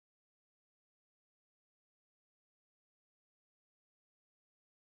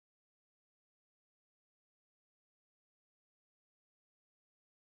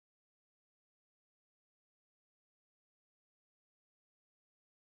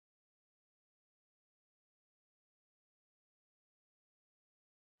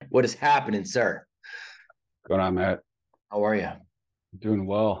What is happening, sir? Going on, Matt? How are you? Doing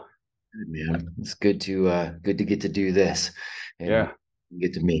well. Good, man. It's good to get to do this and Yeah,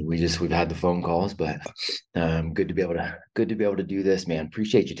 get to meet. We've had the phone calls, but good to be able to do this, man.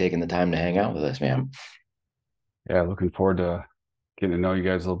 Appreciate you taking the time to hang out with us, man. yeah. Looking forward to getting to know you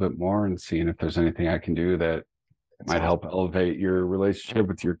guys a little bit more and seeing if there's anything I can do that That's might awesome. help elevate your relationship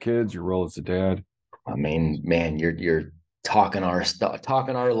with your kids, your role as a dad. I mean, man, you're talking our stuff,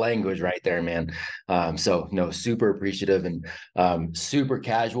 talking our language right there, man. So no, super appreciative and super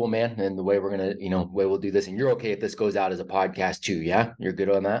casual, man. And the way we're gonna, way we'll do this, and you're okay if this goes out as a podcast too, yeah? You're good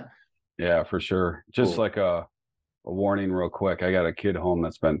on that? Yeah, for sure. Just Cool. like a warning, real quick. I got a kid home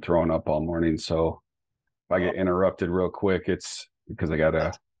that's been throwing up all morning, so if I Uh, get interrupted real quick, it's because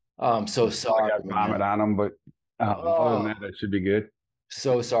I'm so I sorry, got vomit man. on them. But other than Oh, that, that should be good.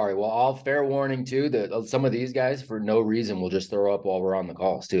 so sorry. Well, I'll fair warning too that some of these guys, for no reason, will just throw up while we're on the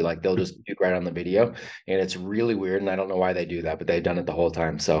calls too. Like they'll just puke right on the video, and it's really weird. And I don't know why they do that, but they've done it the whole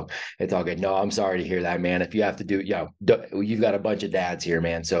time. So it's all good. No, I'm sorry to hear that, man. If you have to do, you've got a bunch of dads here,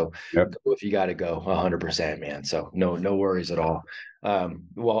 man. So Yep. go if you got to go, 100%, man. So no worries at all.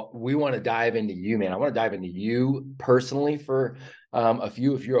 Well, we want to dive into you, man. I want to dive into you personally for a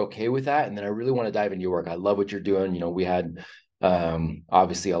few, if you're okay with that, and then I really want to dive into your work. I love what you're doing. We had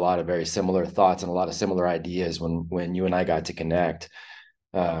obviously a lot of very similar thoughts and a lot of similar ideas when you and I got to connect.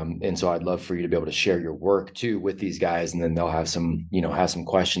 And so I'd love for you to be able to share your work too with these guys, and then they'll have some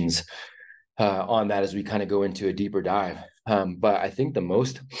questions on that as we kind of go into a deeper dive. But I think the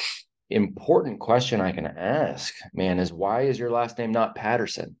most important question I can ask, man, is why is your last name not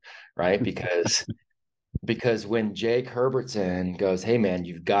Patterson? Right? Because when Jake Herbertson goes, hey man,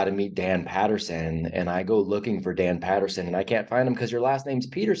 you've got to meet Dan Peterson, and I go looking for Dan Peterson and I can't find him because your last name's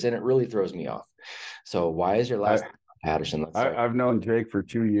Peterson, it really throws me off. So why is your last I, name Patterson? Let's start. I've known Jake for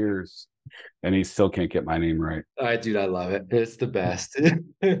 2 years, and he still can't get my name right. Dude, I love it. It's the best.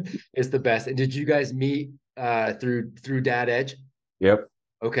 It's the best. And did you guys meet through Dad Edge? Yep.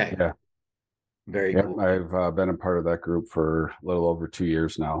 Okay, Yeah. very Yep, cool. I've been a part of that group for a little over 2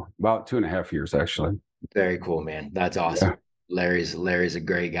 years now, about 2.5 years actually. Very cool, man. That's awesome. Yeah, Larry's a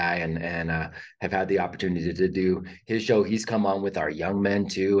great guy, and have had the opportunity to do his show. He's come on with our young men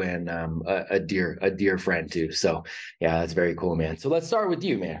too, and a dear friend too. So yeah, that's very cool, man. So let's start with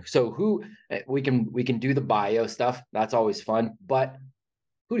you, man. So who we can do the bio stuff. That's always fun. But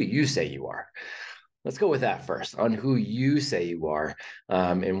who do you say you are? Let's go with that first on who you say you are,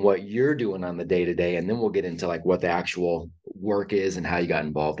 and what you're doing on the day to day, and then we'll get into like what the actual work is and how you got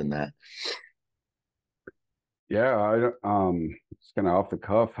involved in that. yeah. It's kind of off the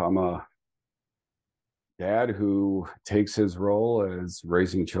cuff. I'm a dad who takes his role as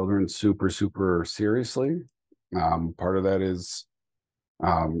raising children super, super seriously. Part of that is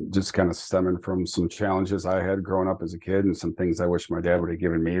just kind of stemming from some challenges I had growing up as a kid and some things I wish my dad would have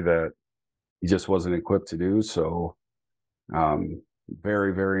given me that he just wasn't equipped to do. So,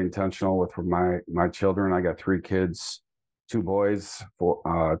 very, very intentional with my children. I got three kids, two boys,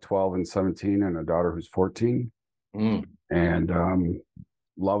 12 and 17, and a daughter who's 14. Mm, And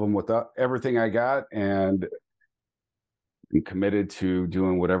love them with everything I got, and I'm committed to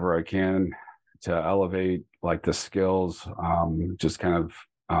doing whatever I can to elevate like the skills, just kind of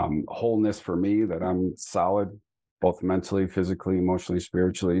wholeness for me, that I'm solid both mentally, physically, emotionally,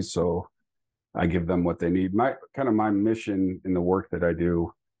 spiritually. So I give them what they need. My mission in the work that I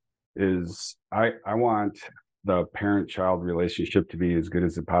do is I want the parent-child relationship to be as good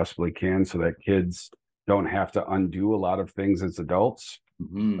as it possibly can, so that kids don't have to undo a lot of things as adults, or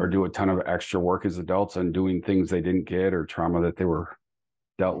mm. do a ton of extra work as adults on doing things they didn't get or trauma that they were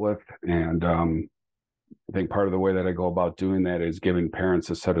dealt with. And I think part of the way that I go about doing that is giving parents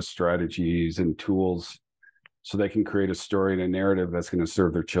a set of strategies and tools so they can create a story and a narrative that's going to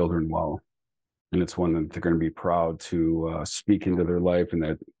serve their children well. And it's one that they're going to be proud to speak into their life, and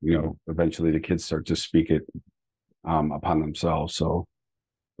that, eventually the kids start to speak it upon themselves. So,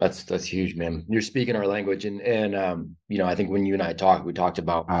 That's huge, man. You're speaking our language, and I think when you and I talked, we talked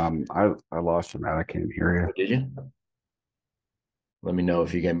about. I lost you, Matt. I can't hear you. Did you? Let me know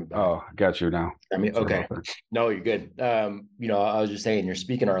if you get me back. Oh, I got you now. I mean, Sorry okay. about that. No, you're good. I was just saying, you're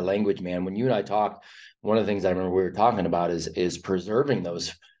speaking our language, man. When you and I talked, one of the things I remember we were talking about is preserving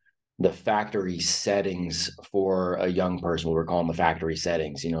the factory settings for a young person. We were calling the factory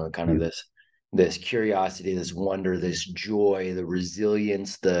settings, kind of Mm. this curiosity, this wonder, this joy, the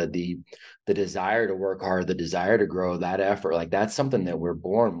resilience, the desire to work hard, the desire to grow, that effort. Like that's something that we're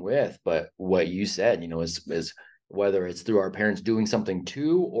born with. But what you said, is whether it's through our parents doing something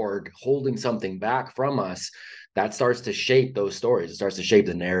to or holding something back from us, that starts to shape those stories. It starts to shape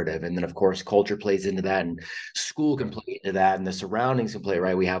the narrative. And then, of course, culture plays into that, and school can play into that, and the surroundings can play,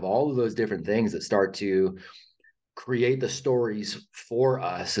 right? We have all of those different things that start to create the stories for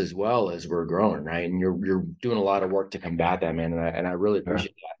us as well as we're growing, right? And you're doing a lot of work to combat that, man. And I really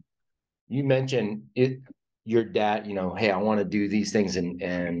appreciate that. You mentioned it, your dad, hey, I want to do these things,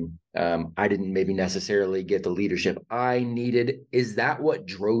 and I didn't maybe necessarily get the leadership I needed. Is that what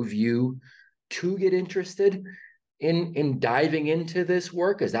drove you to get interested in diving into this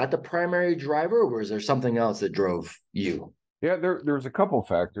work? Is that the primary driver, or is there something else that drove you? Yeah, there's a couple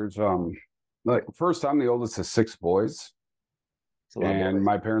factors. Like first, I'm the oldest of 6 boys, and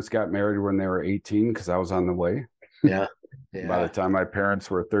my parents got married when they were 18 because I was on the way. Yeah. By the time my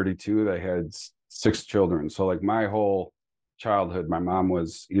parents were 32, they had 6 children. So like my whole childhood, my mom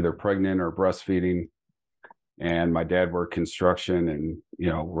was either pregnant or breastfeeding, and my dad worked construction and,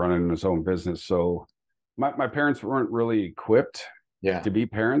 running his own business. So my parents weren't really equipped to be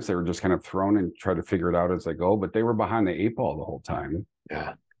parents. They were just kind of thrown and try to figure it out as they go, but they were behind the 8 ball the whole time.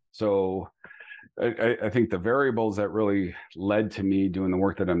 Yeah. So I think the variables that really led to me doing the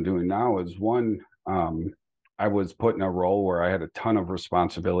work that I'm doing now is one, I was put in a role where I had a ton of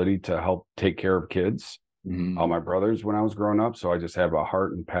responsibility to help take care of kids, all my brothers when I was growing up. So I just have a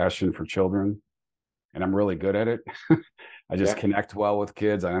heart and passion for children, and I'm really good at it. I just connect well with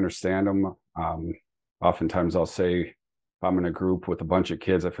kids. I understand them. Oftentimes I'll say, if I'm in a group with a bunch of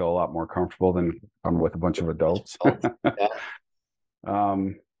kids, I feel a lot more comfortable than I'm with a bunch of adults.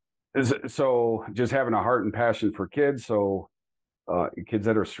 So just having a heart and passion for kids. So kids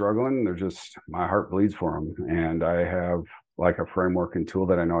that are struggling, my heart bleeds for them. And I have like a framework and tool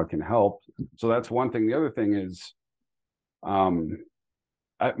that I know I can help. So that's one thing. The other thing is,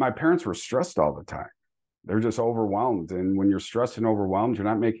 my parents were stressed all the time. They're just overwhelmed. And when you're stressed and overwhelmed, you're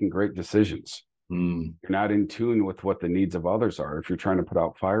not making great decisions. You're not in tune with what the needs of others are if you're trying to put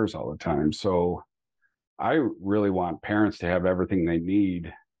out fires all the time. So I really want parents to have everything they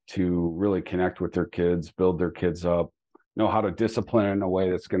need to really connect with their kids, build their kids up, know how to discipline in a way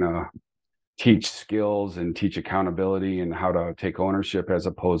that's going to teach skills and teach accountability and how to take ownership, as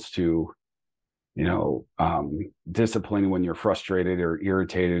opposed to, disciplining when you're frustrated or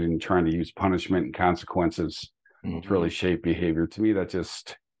irritated and trying to use punishment and consequences to really shape behavior. To me, there's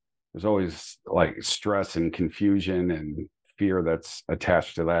always like stress and confusion and fear that's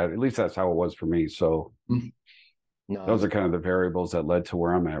attached to that. At least that's how it was for me. So those are kind of the variables that led to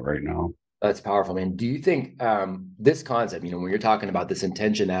where I'm at right now. That's powerful, man. Do you think this concept, when you're talking about this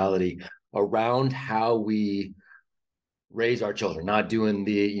intentionality around how we raise our children, not doing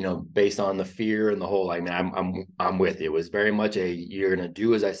the, based on the fear and the whole, like, man, I'm with you. It was very much you're going to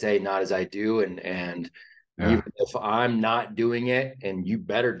do as I say, not as I do. And even if I'm not doing it, and you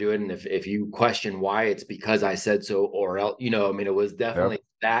better do it. And if you question why, it's because I said so, or else, it was definitely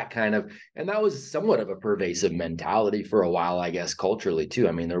that kind of, and that was somewhat of a pervasive mentality for a while, I guess, culturally too.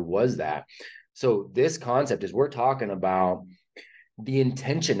 There was that. So this concept is, we're talking about the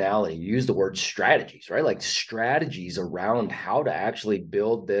intentionality, you use the word strategies, right? Like strategies around how to actually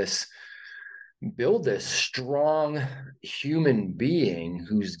build this strong human being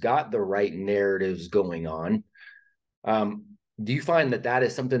who's got the right narratives going on. Do you find that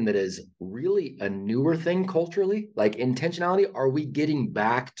is something that is really a newer thing culturally, like intentionality? Are we getting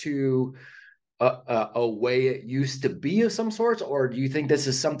back to a way it used to be of some sorts, or do you think this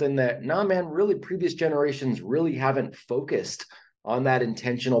is something that, man, really previous generations really haven't focused on that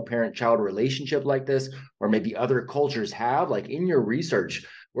intentional parent-child relationship like this, or maybe other cultures have? Like, in your research,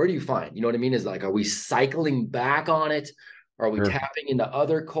 where do you find, what I mean, is like, are we cycling back on it? Are we tapping into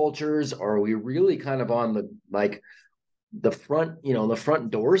other cultures? Or are we really kind of on the front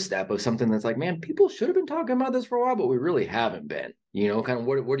doorstep of something that's like, man, people should have been talking about this for a while, but we really haven't been, kind of,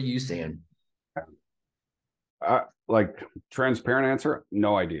 what are you saying? Like, transparent answer,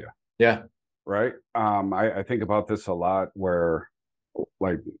 no idea. Yeah. Right. I think about this a lot, where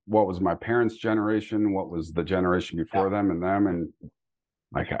like, what was my parents' generation? What was the generation before them and them? And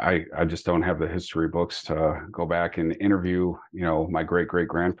like, I just don't have the history books to go back and interview, my great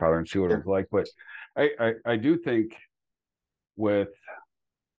grandfather and see what it was like. But I do think with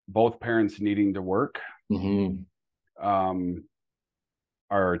both parents needing to work,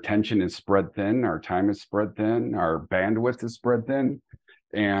 our attention is spread thin, our time is spread thin, our bandwidth is spread thin,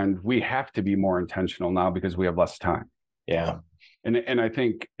 and we have to be more intentional now because we have less time. Yeah. And I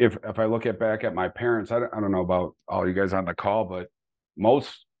think if I look back at my parents, I don't know about all you guys on the call, but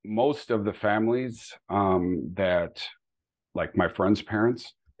most of the families that, like my friends'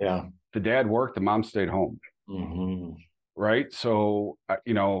 parents, the dad worked, the mom stayed home. Mm-hmm. right? So,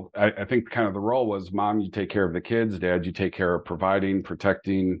 I think kind of the role was mom, you take care of the kids, dad, you take care of providing,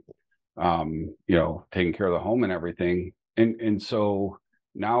 protecting, taking care of the home and everything. And so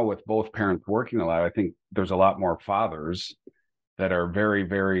now with both parents working a lot, I think there's a lot more fathers that are very,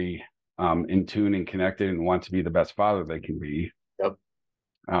 very in tune and connected and want to be the best father they can be. Yep.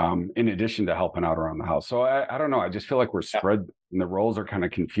 In addition to helping out around the house. So I don't know. I just feel like we're Yeah. spread and the roles are kind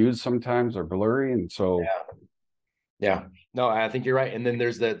of confused sometimes or blurry. And so, Yeah. No, I think you're right. And then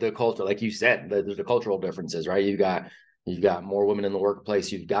there's the culture, like you said, there's the cultural differences, right? You've got more women in the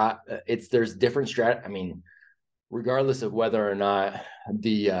workplace. You've got there's different I mean, regardless of whether or not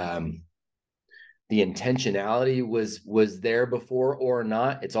the intentionality was there before or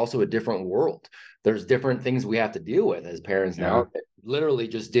not, it's also a different world. There's different things we have to deal with as parents yeah. now that literally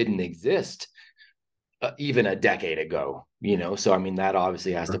just didn't exist even a decade ago, So I mean, that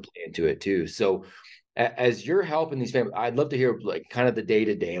obviously has to play into it too. So as you're helping these families, I'd love to hear like kind of the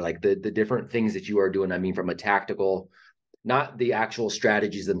day-to-day, like the different things that you are doing. I mean, from a tactical, not the actual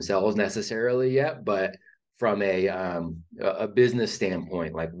strategies themselves necessarily yet, but from a business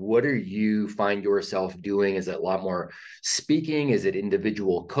standpoint, like what are you find yourself doing? Is it a lot more speaking? Is it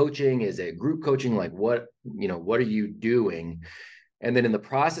individual coaching? Is it group coaching? Like what are you doing? And then in the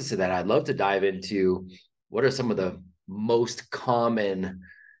process of that, I'd love to dive into what are some of the most common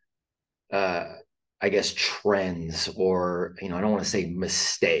I guess trends, or I don't want to say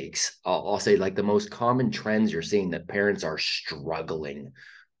mistakes. I'll say like the most common trends you're seeing that parents are struggling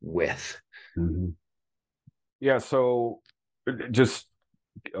with. Mm-hmm. Yeah. So just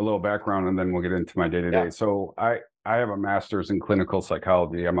a little background and then we'll get into my day to day. So I have a master's in clinical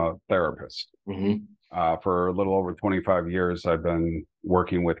psychology. I'm a therapist. Mm-hmm. For a little over 25 years, I've been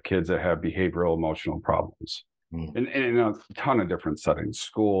working with kids that have behavioral emotional problems. In a ton of different settings,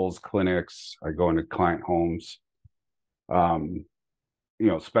 schools, clinics. I go into client homes,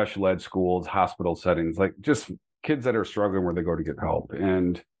 special ed schools, hospital settings, like just kids that are struggling where they go to get help.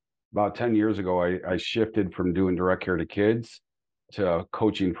 And about 10 years ago, I shifted from doing direct care to kids to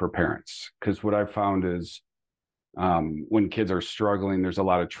coaching for parents. Because what I've found is when kids are struggling, there's a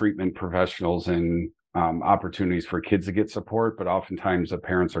lot of treatment professionals and opportunities for kids to get support, but oftentimes the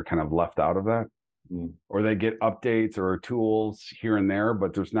parents are kind of left out of that. Or they get updates or tools here and there,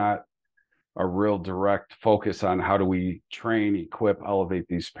 but there's not a real direct focus on how do we train, equip, elevate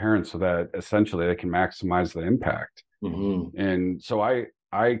these parents so that essentially they can maximize the impact. Mm-hmm. And so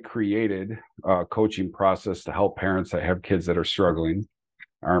I created a coaching process to help parents that have kids that are struggling,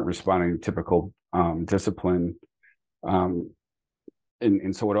 aren't responding to typical discipline. And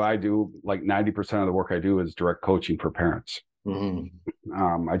so what do I do? Like 90% of the work I do is direct coaching for parents.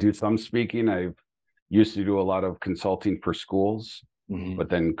 Mm-hmm. I do some speaking. I've used to do a lot of consulting for schools, but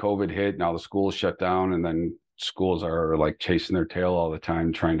then COVID hit, now the schools shut down, and then schools are like chasing their tail all the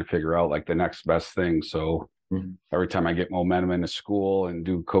time, trying to figure out like the next best thing. So every time I get momentum in a school and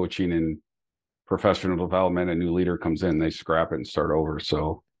do coaching and professional development, a new leader comes in, they scrap it and start over.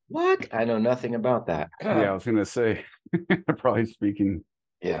 So what? I know nothing about that. yeah, I was gonna say probably speaking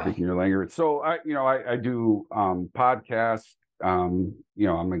your language. So I do podcasts. I'm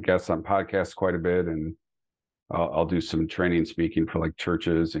a guest on podcasts quite a bit, and I'll do some training speaking for like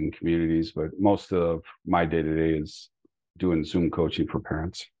churches and communities, but most of my day-to-day is doing Zoom coaching for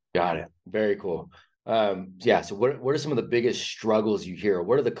parents. Got it. Very cool. So what are some of the biggest struggles you hear?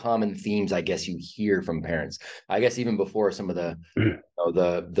 What are the common themes, I guess, you hear from parents? I guess even before some of the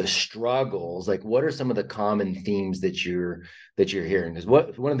the struggles, like what are some of the common themes that you're hearing? Because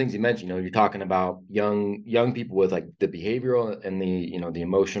one of the things you mentioned, you're talking about young people with like the behavioral and the the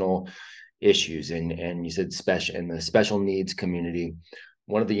emotional issues, and you said special in the special needs community.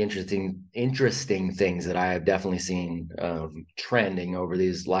 One of the interesting things that I have definitely seen trending over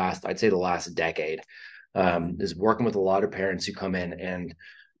I'd say the last decade, is working with a lot of parents who come in, and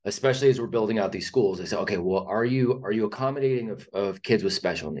especially as we're building out these schools, they say, okay, well, are you accommodating of kids with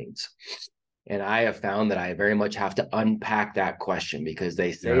special needs? And I have found that I very much have to unpack that question, because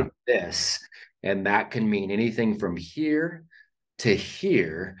they say this, and that can mean anything from here to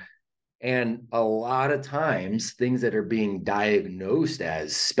here. And a lot of times, things that are being diagnosed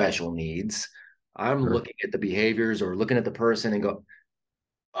as special needs, I'm looking at the behaviors or looking at the person and go,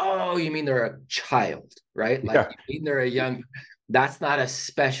 oh, you mean they're a child, right? Like, you mean they're a young, that's not a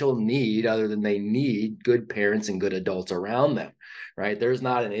special need, other than they need good parents and good adults around them, right? There's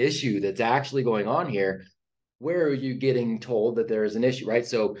not an issue that's actually going on here. Where are you getting told that there is an issue, right?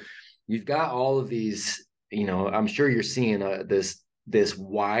 So you've got all of these, I'm sure you're seeing this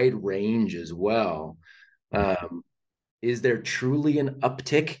wide range as well. Is there truly an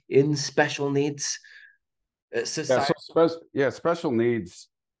uptick in special needs? Society. Special needs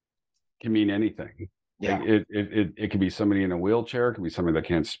can mean anything. Like Yeah. it could be somebody in a wheelchair, it could be somebody that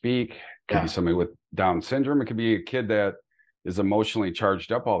can't speak, it could be Yeah. somebody with Down syndrome, it could be a kid that is emotionally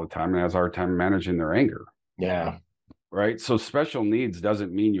charged up all the time and has a hard time managing their anger. Yeah. Right. So special needs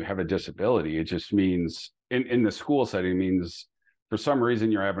doesn't mean you have a disability. It just means in the school setting means for some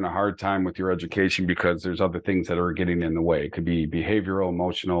reason you're having a hard time with your education because there's other things that are getting in the way. It could be behavioral,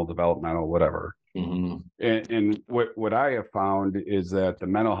 emotional, developmental, whatever. Mm-hmm. And what I have found is that the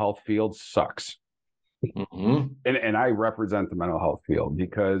mental health field sucks. Mm-hmm. And I represent the mental health field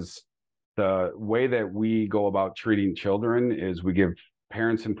because the way that we go about treating children is we give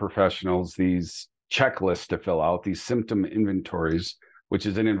parents and professionals these checklists to fill out, these symptom inventories, which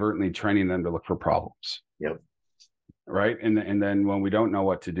is inadvertently training them to look for problems. Yep. Right. And then when we don't know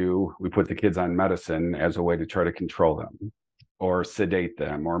what to do, we put the kids on medicine as a way to try to control them or sedate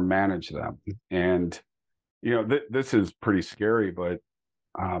them or manage them. And, this is pretty scary, but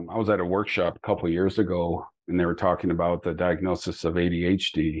I was at a workshop a couple of years ago and they were talking about the diagnosis of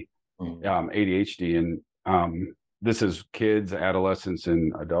ADHD, and this is kids, adolescents,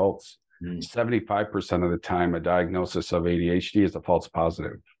 and adults. 75% of the time, a diagnosis of ADHD is a false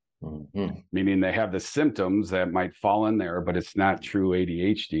positive, meaning they have the symptoms that might fall in there, but it's not true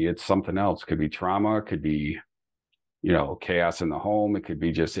ADHD. It's something else. It could be trauma, it could be, chaos in the home. It could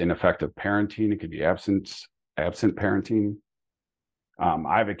be just ineffective parenting. It could be absent parenting.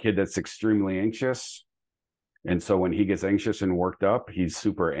 I have a kid that's extremely anxious. And so when he gets anxious and worked up, he's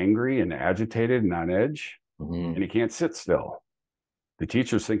super angry and agitated and on edge, and he can't sit still. The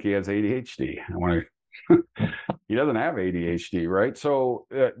teachers think he has ADHD. He doesn't have ADHD, right? So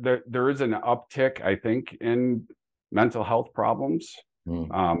there is an uptick, I think, in mental health problems.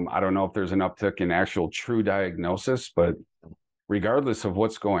 I don't know if there's an uptick in actual true diagnosis, but regardless of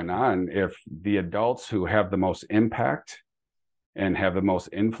what's going on, if the adults who have the most impact and have the most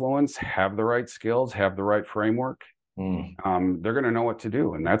influence have the right skills, have the right framework, they're going to know what to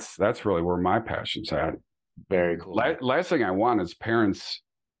do. And that's really where my passion's at. Very cool. Last thing I want is parents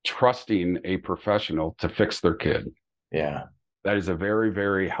trusting a professional to fix their kid. Yeah. That is a very,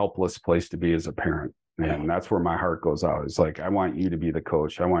 very helpless place to be as a parent. And that's where my heart goes out. It's like, I want you to be the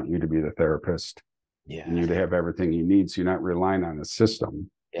coach. I want you to be the therapist. Yeah. And you to have everything you need. So you're not relying on a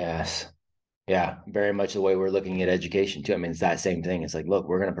system. Yes. Yeah, very much the way we're looking at education too. I mean, it's that same thing. It's like, look,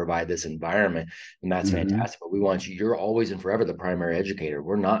 we're going to provide this environment, and that's fantastic. But we want you. You're always and forever the primary educator.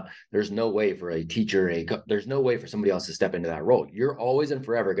 We're not. There's no way for a teacher. There's no way for somebody else to step into that role. You're always and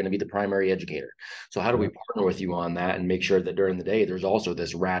forever going to be the primary educator. So how do we partner with you on that and make sure that during the day there's also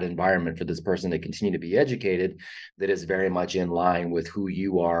this rad environment for this person to continue to be educated that is very much in line with who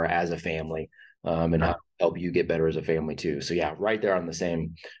you are as a family, and how to help you get better as a family too. So yeah, right there on the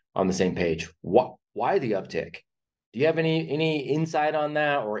same page. Why the uptick? Do you have any insight on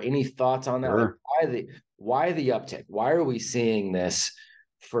that or any thoughts on that? Sure. Like why the uptick? Why are we seeing this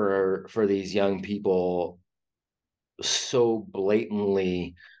for these young people so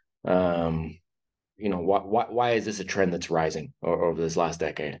blatantly? Why is this a trend that's rising over this last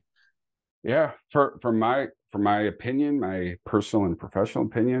decade? Yeah, for my opinion, my personal and professional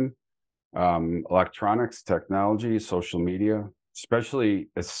opinion, electronics, technology, social media, especially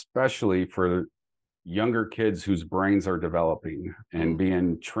for younger kids whose brains are developing and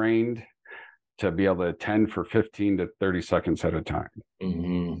being trained to be able to attend for 15 to 30 seconds at a time.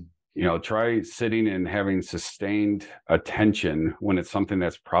 Try sitting and having sustained attention when it's something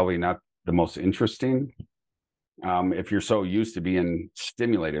that's probably not the most interesting. If you're so used to being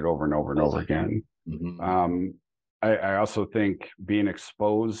stimulated over and over and over again. I also think being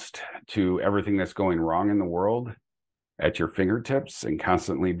exposed to everything that's going wrong in the world at your fingertips and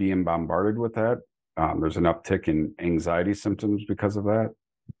constantly being bombarded with that. There's an uptick in anxiety symptoms because of that.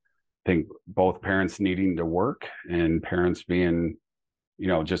 I think both parents needing to work and parents being,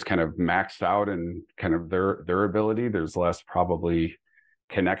 just kind of maxed out and kind of their ability. There's less probably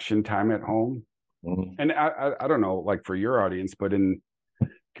connection time at home. And I don't know, like for your audience, but in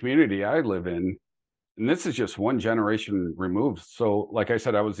community I live in, and this is just one generation removed. So like I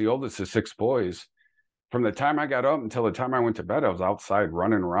said, I was the oldest of 6 boys. From the time I got up until the time I went to bed, I was outside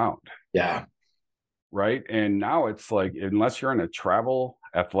running around. Yeah. Right. And now it's like, unless you're in a travel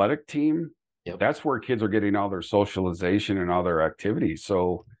athletic team, that's where kids are getting all their socialization and all their activities.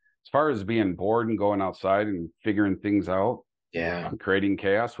 So as far as being bored and going outside and figuring things out, and creating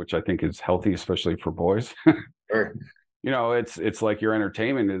chaos, which I think is healthy, especially for boys. Sure. It's like your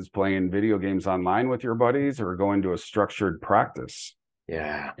entertainment is playing video games online with your buddies or going to a structured practice.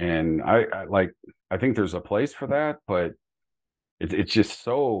 Yeah. And I think there's a place for that, but it's just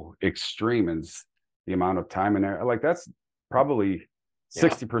so extreme. And the amount of time in there. Like that's probably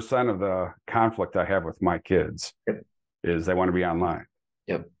 60% of the conflict I have with my kids is they want to be online.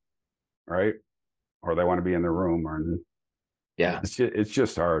 Yep. Right. Or they want to be in their room, or it's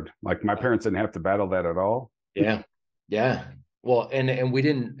just hard. Like my parents didn't have to battle that at all. Yeah. Yeah. Well, and we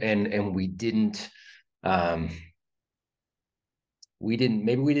didn't, maybe we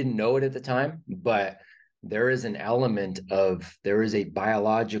didn't know it at the time, but there is an element of, there is a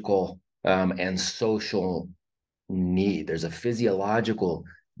biological and social need. There's a physiological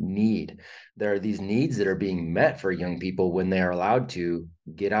need. There are these needs that are being met for young people when they are allowed to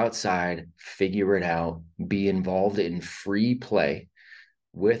get outside, figure it out, be involved in free play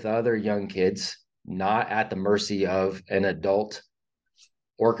with other young kids, not at the mercy of an adult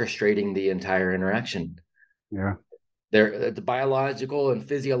orchestrating the entire interaction. Yeah. The biological and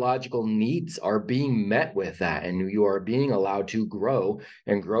physiological needs are being met with that, and you are being allowed to grow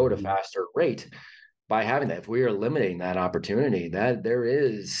and grow at a faster rate by having that. If we are eliminating that opportunity, that there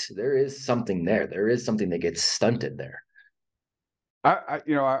is something there. There is something that gets stunted there.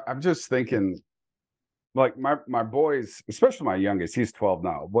 I'm just thinking, like my boys, especially my youngest, he's 12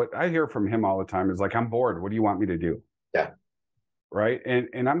 now. What I hear from him all the time is like, I'm bored. What do you want me to do? Yeah. Right.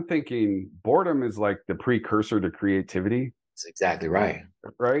 And I'm thinking boredom is like the precursor to creativity. That's exactly right.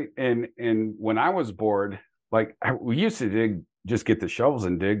 Right. And when I was bored, like we used to just get the shovels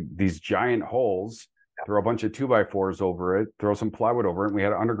and dig these giant holes, throw a bunch of 2x4s over it, throw some plywood over it, and we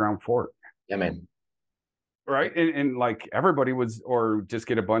had an underground fort. Yeah, man. Right. And like everybody was, or just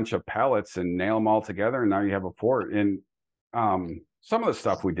get a bunch of pallets and nail them all together, and now you have a fort. And some of the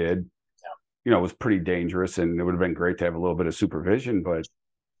stuff we did, was pretty dangerous, and it would have been great to have a little bit of supervision. But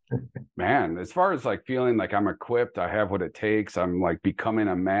man, as far as like feeling like I'm equipped, I have what it takes, I'm like becoming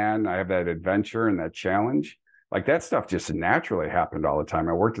a man, I have that adventure and that challenge, like that stuff just naturally happened all the time.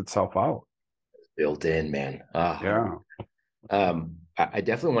 It worked itself out. Built in, man. Yeah. I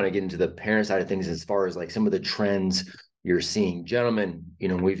definitely want to get into the parent side of things as far as like some of the trends you're seeing. Gentlemen,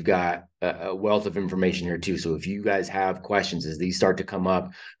 we've got a wealth of information here too. So if you guys have questions as these start to come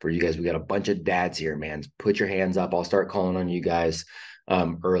up for you guys, we got a bunch of dads here, man. Put your hands up. I'll start calling on you guys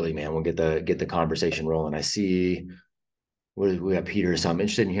early, man. We'll get the conversation rolling. I see we got Peter. So I'm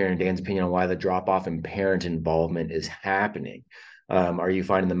interested in hearing Dan's opinion on why the drop off in parent involvement is happening. Are you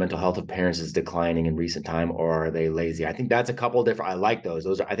finding the mental health of parents is declining in recent time, or are they lazy? I think that's a couple of different, I like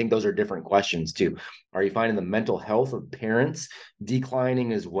those. I think those are different questions too. Are you finding the mental health of parents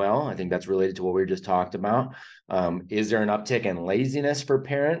declining as well? I think that's related to what we just talked about. Is there an uptick in laziness for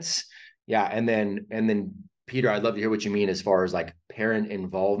parents? Yeah. And then Peter, I'd love to hear what you mean as far as like parent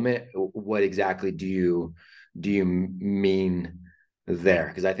involvement. What exactly do you mean there?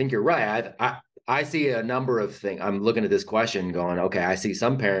 Because I think you're right. I see a number of things. I'm looking at this question going, okay, I see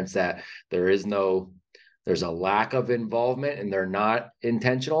some parents that there's a lack of involvement and they're not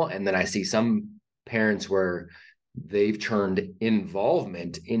intentional. And then I see some parents where they've turned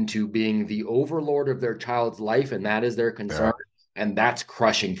involvement into being the overlord of their child's life, and that is their concern. Yeah. And that's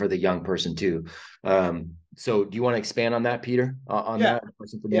crushing for the young person too. So do you want to expand on that, Peter? That?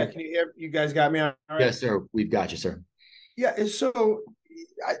 Yeah. Can you hear? You guys got me all right? Yes, sir. We've got you, sir. Yeah. So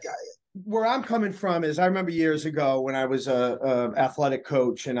where I'm coming from is I remember years ago when I was a athletic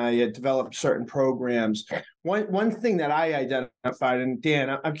coach and I had developed certain programs. One thing that I identified, and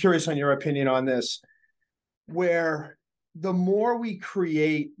Dan, I'm curious on your opinion on this, where the more we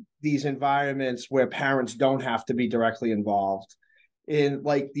create these environments where parents don't have to be directly involved in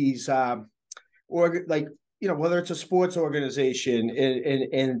like these, whether it's a sports organization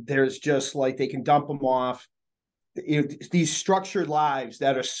and there's just like they can dump them off. These structured lives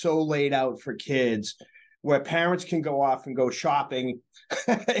that are so laid out for kids where parents can go off and go shopping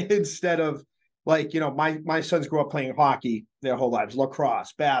instead of like, my sons grew up playing hockey their whole lives,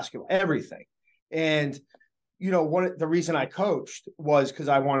 lacrosse, basketball, everything. And, the reason I coached was because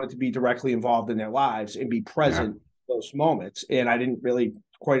I wanted to be directly involved in their lives and be present in those moments. And I didn't really,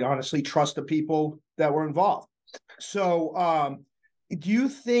 quite honestly, trust the people that were involved. So, do you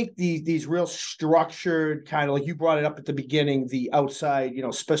think these real structured kind of like you brought it up at the beginning, the outside,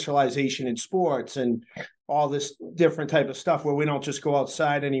 specialization in sports and all this different type of stuff where we don't just go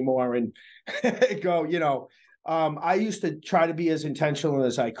outside anymore and go, I used to try to be as intentional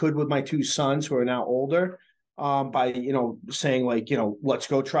as I could with my two sons who are now older by, saying like, let's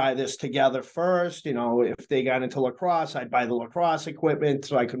go try this together first. If they got into lacrosse, I'd buy the lacrosse equipment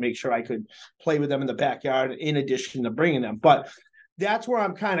so I could make sure I could play with them in the backyard in addition to bringing them. But that's where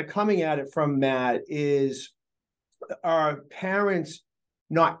I'm kind of coming at it from, Matt, is are parents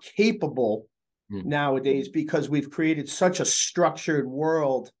not capable nowadays because we've created such a structured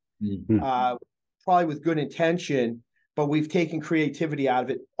world probably with good intention, but we've taken creativity out of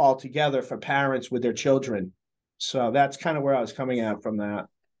it altogether for parents with their children. So that's kind of where I was coming at from that.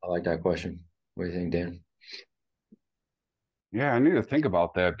 I like that question. What do you think, Dan? Yeah, I need to think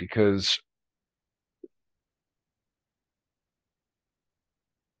about that because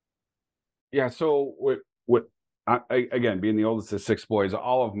so again, being the oldest of 6 boys,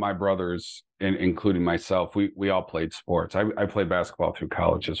 all of my brothers, including myself, we all played sports. I played basketball through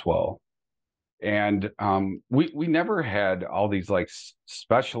college as well. And we never had all these like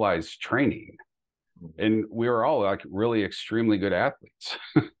specialized training. And we were all like really extremely good athletes.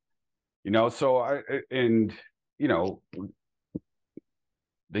 So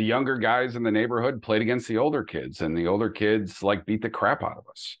the younger guys in the neighborhood played against the older kids, and the older kids like beat the crap out of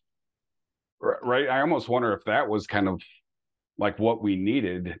us. Right. I almost wonder if that was kind of like what we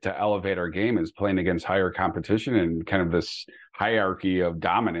needed to elevate our game, is playing against higher competition and kind of this hierarchy of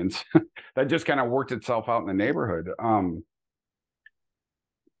dominance that just kind of worked itself out in the neighborhood.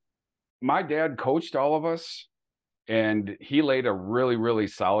 My dad coached all of us, and he laid a really, really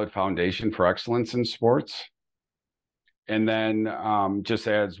solid foundation for excellence in sports. And then just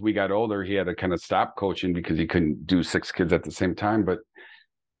as we got older, he had to kind of stop coaching because he couldn't do 6 kids at the same time. But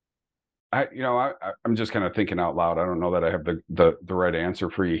I'm just kind of thinking out loud. I don't know that I have the right answer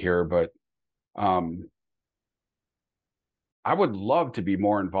for you here, but I would love to be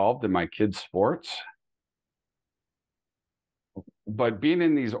more involved in my kids' sports. But being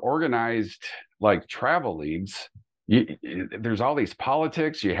in these organized like travel leagues, there's all these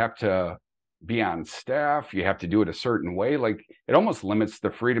politics. You have to be on staff. You have to do it a certain way. Like it almost limits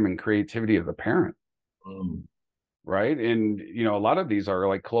the freedom and creativity of the parent. Right. And, a lot of these are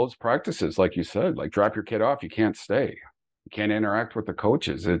like closed practices, like you said, like drop your kid off. You can't stay. You can't interact with the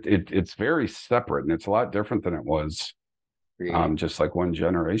coaches. It's very separate, and it's a lot different than it was just like one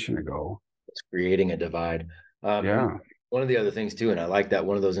generation ago. It's creating a divide. Yeah. One of the other things too, and I like that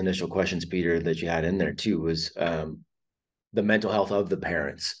one of those initial questions, Peter, that you had in there too, was the mental health of the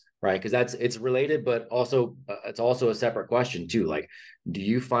parents, right? Because it's related, but also it's also a separate question too. Like, do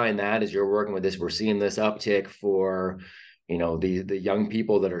you find that as you're working with this, we're seeing this uptick for, the young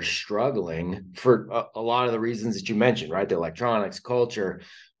people that are struggling for a lot of the reasons that you mentioned, right? The electronics, culture,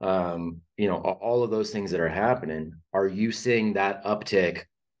 all of those things that are happening. Are you seeing that uptick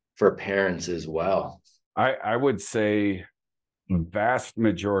for parents as well? I would say vast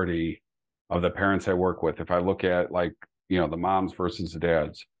majority of the parents I work with, if I look at like, the moms versus the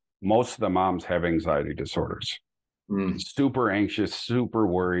dads, most of the moms have anxiety disorders. Super anxious, super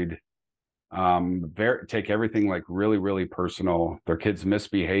worried, take everything like really, really personal. Their kids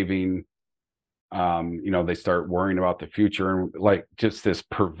misbehaving, they start worrying about the future, and like just this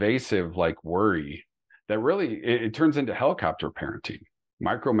pervasive like worry that really it turns into helicopter parenting,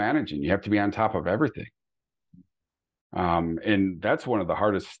 micromanaging. You have to be on top of everything. And that's one of the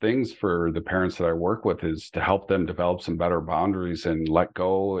hardest things for the parents that I work with, is to help them develop some better boundaries and let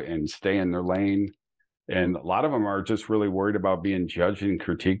go and stay in their lane. And a lot of them are just really worried about being judged and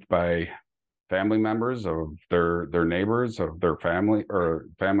critiqued by family members, of their neighbors, of their family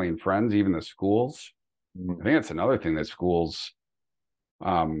and friends, even the schools. I think that's another thing that schools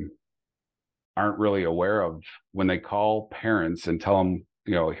aren't really aware of. When they call parents and tell them,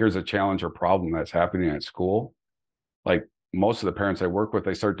 here's a challenge or problem that's happening at school, like most of the parents I work with,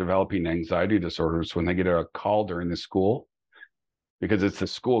 they start developing anxiety disorders when they get a call during the school, because it's the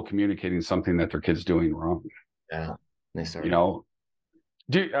school communicating something that their kid's doing wrong. Yeah. They start,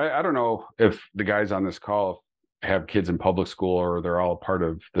 I don't know if the guys on this call have kids in public school, or they're all part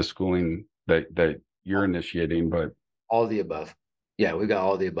of the schooling that you're initiating, but all of the above. Yeah, we got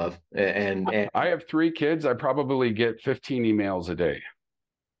all of the above. And I have 3 kids. I probably get 15 emails a day.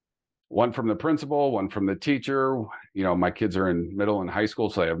 One from the principal, one from the teacher. My kids are in middle and high school,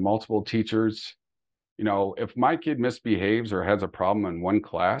 so I have multiple teachers. If my kid misbehaves or has a problem in one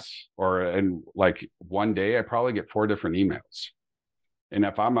class or in like one day, I probably get 4 different emails. And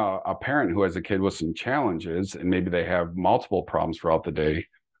if I'm a parent who has a kid with some challenges, and maybe they have multiple problems throughout the day,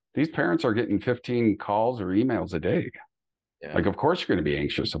 these parents are getting 15 calls or emails a day. Yeah. Like, of course you're going to be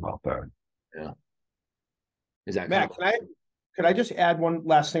anxious about that. Yeah. Is that Matt, could I just add one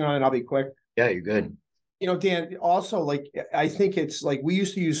last thing on, and I'll be quick? Yeah, you're good. Dan, also, like, I think it's like we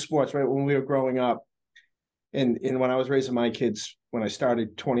used to use sports, right, when we were growing up. And when I was raising my kids, when I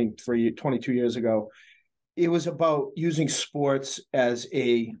started 22 years ago, it was about using sports as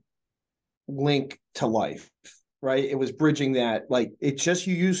a link to life, right? It was bridging that, like, it's just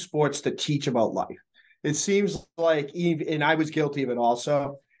you use sports to teach about life. It seems like, and I was guilty of it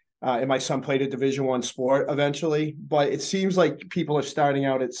also, And my son played a Division I sport eventually, but it seems like people are starting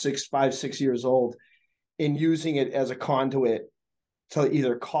out at 6 years old and using it as a conduit to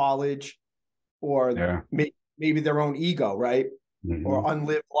either college or maybe their own ego, right? Mm-hmm. Or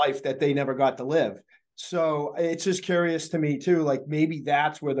unlived life that they never got to live. So it's just curious to me too, like maybe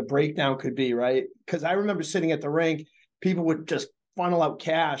that's where the breakdown could be, right? Because I remember sitting at the rink, people would just funnel out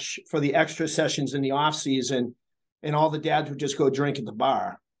cash for the extra sessions in the off season, and all the dads would just go drink at the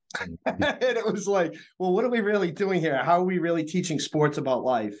bar. And it was like, well, what are we really doing here? How are we really teaching sports about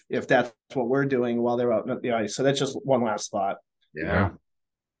life if that's what we're doing while they're out on the ice? So that's just one last thought. Yeah.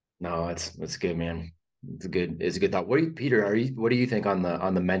 No, it's good, man. It's a good thought. Peter, what do you think on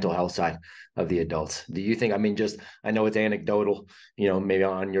the mental health side of the adults? Do you think, I mean, just, I know it's anecdotal, maybe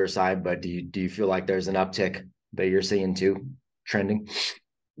on your side, but do you feel like there's an uptick that you're seeing too, trending?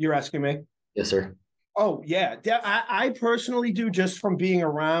 You're asking me? Yes, sir. Oh yeah. I personally do, just from being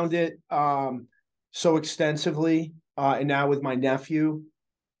around it so extensively, and now with my nephew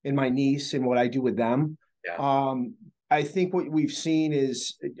and my niece and what I do with them. Yeah. I think what we've seen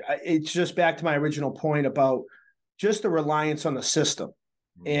is, it's just back to my original point about just the reliance on the system.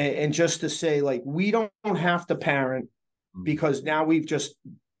 And just to say, like, we don't have to parent, because now we've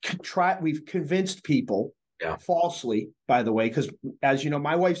convinced people, falsely, by the way, because as you know,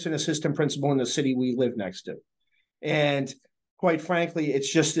 my wife's an assistant principal in the city we live next to. And quite frankly,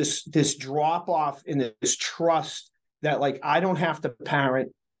 it's just this drop off in this trust that, like, I don't have to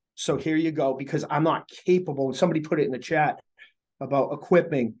parent. So here you go, because I'm not capable. And somebody put it in the chat about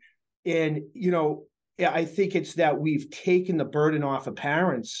equipping. And, I think it's that we've taken the burden off of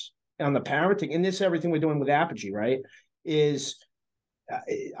parents on the parenting. And this, everything we're doing with Apogee, right, is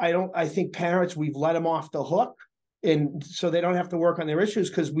I think parents, we've let them off the hook. And so they don't have to work on their issues,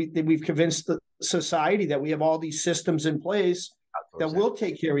 because we've convinced the society that we have all these systems in place that will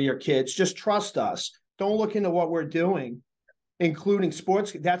take care of your kids. Just trust us. Don't look into what we're doing, including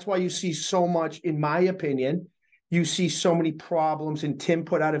sports. That's why you see so much, in my opinion, you see so many problems. And Tim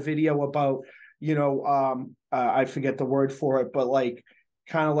put out a video about, I forget the word for it, but like,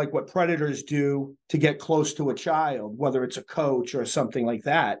 kind of like what predators do to get close to a child, whether it's a coach or something like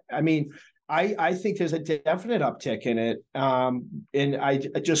that. I mean, I think there's a definite uptick in it. And I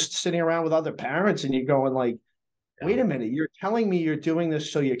just sitting around with other parents, and you're going like, wait a minute, you're telling me you're doing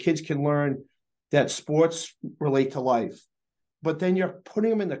this so your kids can learn that sports relate to life, but then you're putting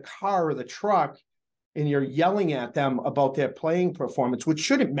them in the car or the truck and you're yelling at them about their playing performance, which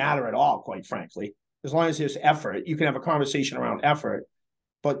shouldn't matter at all, quite frankly. As long as there's effort, you can have a conversation around effort.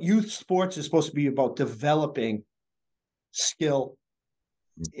 But youth sports is supposed to be about developing skill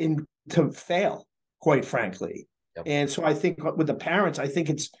to fail, quite frankly. Yep. And so I think with the parents,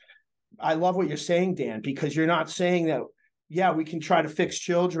 I love what you're saying, Dan, because you're not saying that, we can try to fix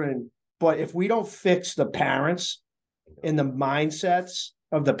children, but if we don't fix the parents and the mindsets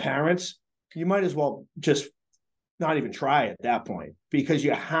of the parents, you might as well just not even try at that point, because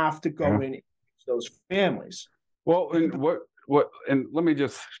you have to go in those families. Well, and and let me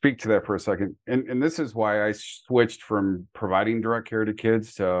just speak to that for a second. And this is why I switched from providing direct care to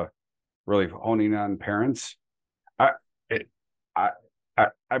kids to really honing on parents.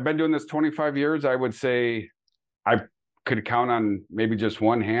 I've been doing this 25 years. I would say I could count on maybe just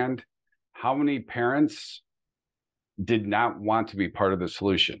one hand how many parents did not want to be part of the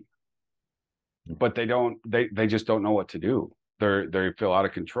solution, but they just don't know what to do. They feel out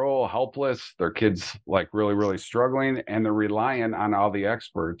of control, helpless. Their kids like really, really struggling, and they're relying on all the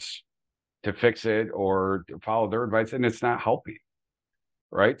experts to fix it or to follow their advice, and it's not helping.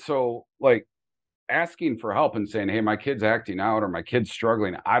 Right. So like asking for help and saying, hey, my kid's acting out or my kid's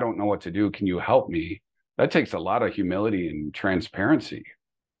struggling. I don't know what to do. Can you help me? That takes a lot of humility and transparency.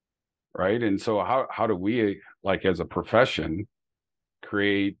 Right. And so how do we, like, as a profession,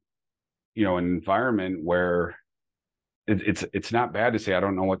 create, an environment where it's not bad to say, I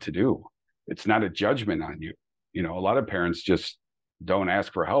don't know what to do. It's not a judgment on you. A lot of parents just don't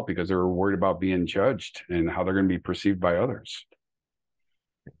ask for help because they're worried about being judged and how they're going to be perceived by others.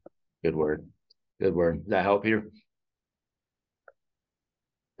 Good word. Good word. Does that help, Peter?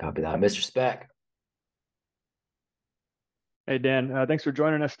 Copy that. Mr. Speck. Hey, Dan, thanks for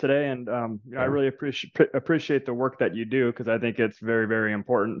joining us today. And I really appreciate the work that you do, because I think it's very, very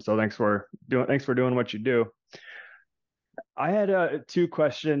important. So thanks for doing what you do. I had 2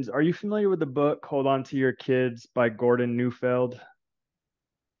 questions. Are you familiar with the book Hold On to Your Kids by Gordon Neufeld?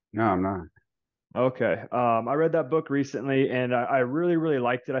 No, I'm not. Okay. I read that book recently, and I really, really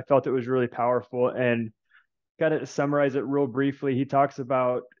liked it. I felt it was really powerful. And got to summarize it real briefly. He talks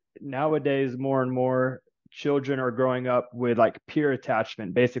about nowadays more and more children are growing up with like peer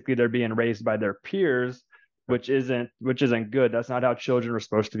attachment. Basically, they're being raised by their peers, which isn't good. That's not how children are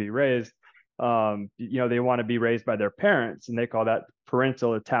supposed to be raised. They want to be raised by their parents, and they call that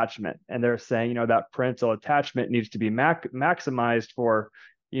parental attachment. And they're saying, that parental attachment needs to be maximized for,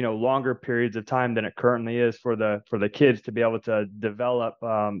 longer periods of time than it currently is for the kids to be able to develop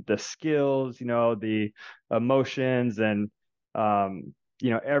the skills, the emotions, and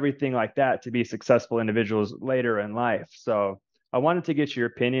everything like that to be successful individuals later in life. So I wanted to get your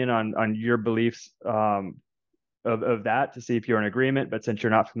opinion on your beliefs of that, to see if you're in agreement. But since you're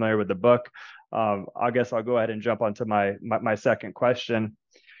not familiar with the book, I guess I'll go ahead and jump onto my second question.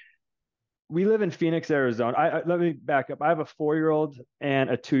 We live in Phoenix, Arizona. Let me back up. I have a 4-year-old and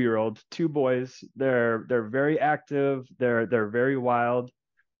a 2-year-old, two boys. They're very active. They're very wild.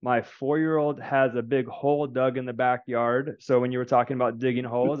 My 4-year-old has a big hole dug in the backyard. So when you were talking about digging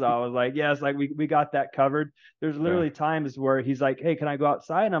holes, I was like, yes, like we got that covered. There's literally times where he's like, hey, can I go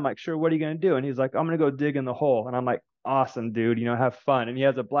outside? And I'm like, sure, what are you going to do? And he's like, I'm going to go dig in the hole. And I'm like, awesome, dude, have fun. And he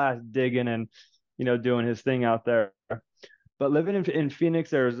has a blast digging and, doing his thing out there. But living in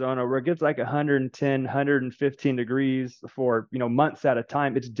Phoenix, Arizona, where it gets like 110, 115 degrees for, months at a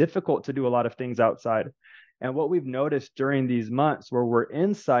time, it's difficult to do a lot of things outside. And what we've noticed during these months where we're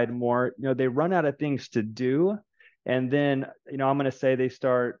inside more, they run out of things to do. And then, I'm going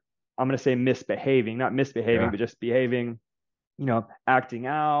to say misbehaving, not misbehaving, but just behaving, acting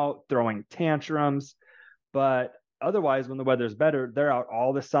out, throwing tantrums. But otherwise, when the weather's better, they're out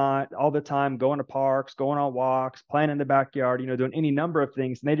all the time, going to parks, going on walks, playing in the backyard, doing any number of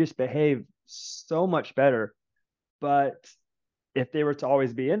things. And they just behave so much better. But if they were to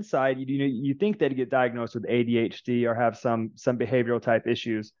always be inside, you think they'd get diagnosed with ADHD or have some behavioral type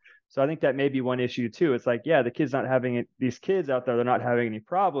issues. So I think that may be one issue too. It's like, yeah, these kids out there, they're not having any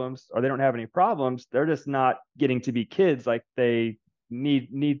problems, or they don't have any problems. They're just not getting to be kids like they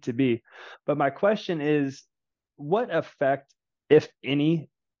need to be. But my question is, what effect, if any,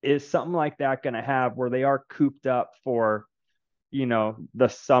 is something like that going to have where they are cooped up for, the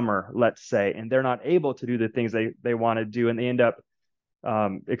summer, let's say, and they're not able to do the things they want to do, and they end up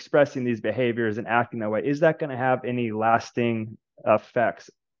expressing these behaviors and acting that way? Is that going to have any lasting effects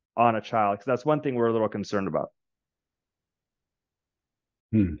on a child? Because that's one thing we're a little concerned about.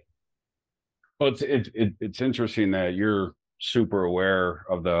 Well, it's interesting that you're super aware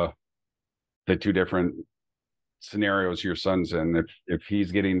of the two different scenarios your son's in. If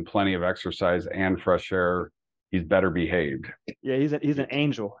he's getting plenty of exercise and fresh air, he's better behaved. Yeah, he's an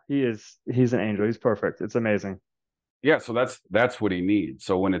angel. He's an angel. He's perfect. It's amazing. Yeah, so that's what he needs.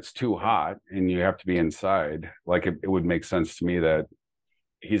 So when it's too hot and you have to be inside, like it would make sense to me that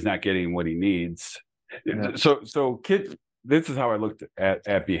he's not getting what he needs. Yeah. So kids, this is how I looked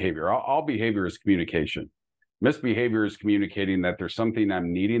at behavior. All behavior is communication. Misbehavior is communicating that there's something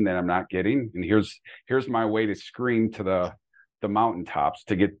I'm needing that I'm not getting, and here's my way to scream to the mountaintops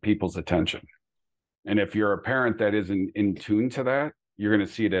to get people's attention. And if you're a parent that isn't in tune to that, you're going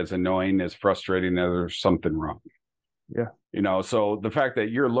to see it as annoying, as frustrating, that there's something wrong. Yeah. So the fact that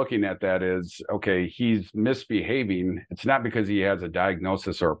you're looking at that is, okay, he's misbehaving. It's not because he has a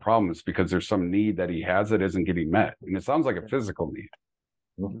diagnosis or a problem. It's because there's some need that he has that isn't getting met. And it sounds like a physical need,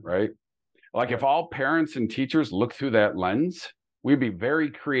 right? Like if all parents and teachers look through that lens, we'd be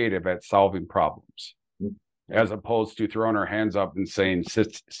very creative at solving problems, as opposed to throwing our hands up and saying,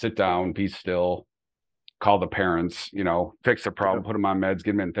 sit down, be still, call the parents, fix the problem, put them on meds,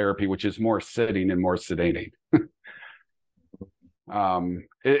 get them in therapy, which is more sitting and more sedating.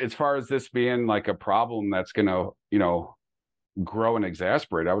 As far as this being like a problem that's going to, grow and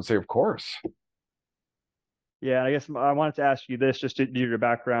exasperate, I would say, of course. Yeah, I guess I wanted to ask you this, just due to your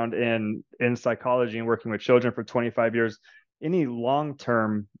background in psychology and working with children for 25 years. Any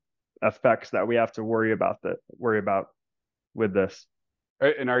long-term effects that we have to worry about with this?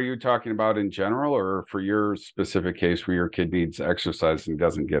 And are you talking about in general, or for your specific case where your kid needs exercise and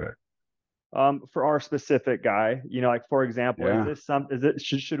doesn't get it? For our specific guy, like for example,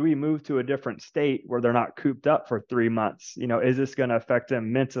 should we move to a different state where they're not cooped up for 3 months? Is this going to affect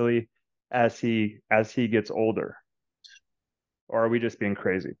him mentally as he gets older, or are we just being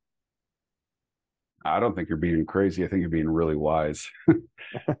crazy? I don't think you're being crazy. I think you're being really wise.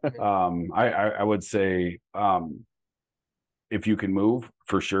 I would say, if you can move,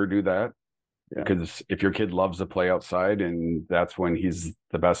 for sure, do that. Yeah. Because if your kid loves to play outside and that's when he's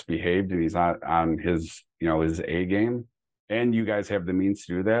the best behaved and he's not on his, his A game, and you guys have the means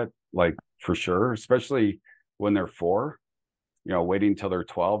to do that, like for sure, especially when they're 4, waiting until they're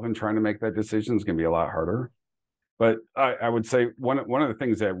 12 and trying to make that decision is going to be a lot harder. But I would say one of the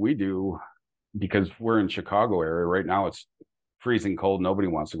things that we do because we're in Chicago area right now, it's freezing cold. Nobody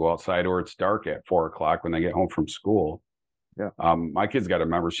wants to go outside, or it's dark at 4 o'clock when they get home from school. Yeah. My kid's got a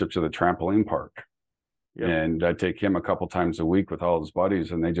membership to the trampoline park. Yep. And I take him a couple times a week with all his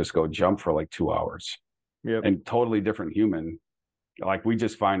buddies, and they just go jump for like 2 hours. Yep. And totally different human. Like, we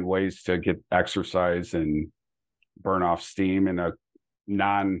just find ways to get exercise and burn off steam in a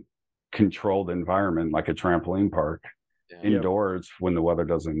non-controlled environment, like a trampoline park, indoors when the weather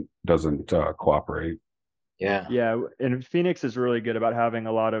doesn't cooperate. Yeah. And Phoenix is really good about having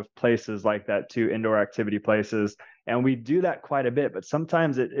a lot of places like that too, indoor activity places. And we do that quite a bit, but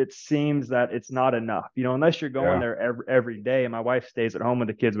sometimes it seems that it's not enough, unless you're going there every day. And my wife stays at home with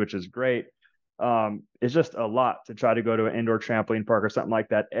the kids, which is great. It's just a lot to try to go to an indoor trampoline park or something like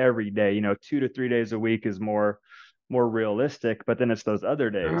that every day. 2 to 3 days a week is more realistic, but then it's those other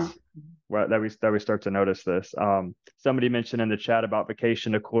days that we start to notice this. Somebody mentioned in the chat about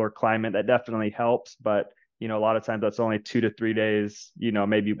vacation to cooler climate. That definitely helps, but a lot of times that's only 2 to 3 days,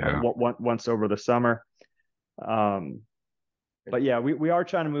 maybe once over the summer. But yeah, we are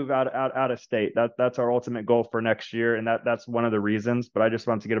trying to move out of state. That's our ultimate goal for next year. And that's one of the reasons, but I just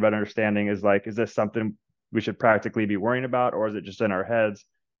want to get a better understanding is this something we should practically be worrying about, or is it just in our heads?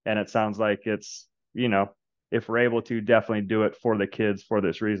 And it sounds like it's, if we're able to, definitely do it for the kids for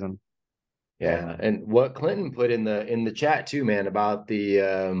this reason. Yeah. And what Clinton put in the chat too, man, about the,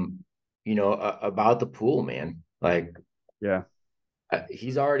 about the pool, man, like,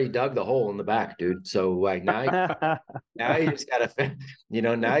 he's already dug the hole in the back, dude. So like now you just gotta,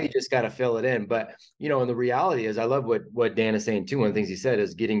 now you just gotta fill it in. But and the reality is, I love what Dan is saying too. One of the things he said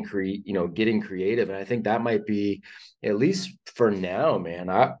is getting creative, and I think that might be, at least for now, man.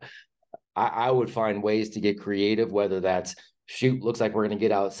 I would find ways to get creative, whether that's looks like we're going to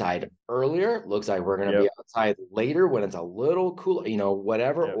get outside earlier. Looks like we're going to be outside later when it's a little cool,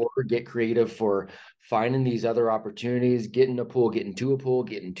 whatever, or get creative for finding these other opportunities, getting a pool, getting to a pool,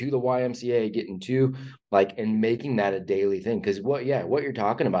 getting to the YMCA, getting to and making that a daily thing. Cause what you're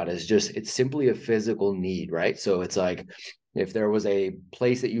talking about is it's simply a physical need, right? So it's like, if there was a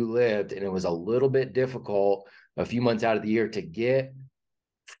place that you lived and it was a little bit difficult a few months out of the year to get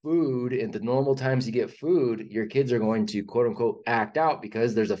food, and the normal times you get food, your kids are going to quote unquote act out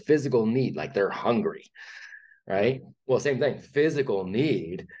because there's a physical need, like they're hungry, right? Well, same thing, physical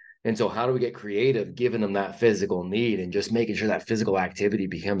need. And so how do we get creative giving them that physical need and just making sure that physical activity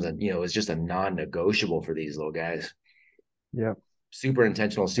becomes is just a non-negotiable for these little guys? Yeah. Super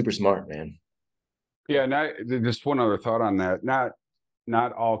intentional, super smart, man. Yeah. And just one other thought on that.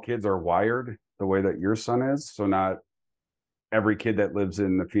 Not all kids are wired the way that your son is. So not every kid that lives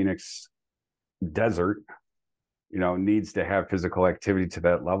in the Phoenix desert, needs to have physical activity to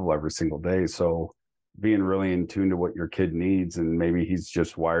that level every single day. So being really in tune to what your kid needs, and maybe he's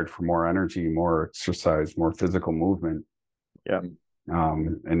just wired for more energy, more exercise, more physical movement. Yeah.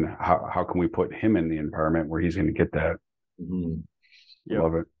 And how can we put him in the environment where he's going to get that?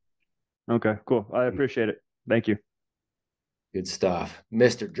 Love it. Okay, cool. I appreciate it. Thank you. Good stuff.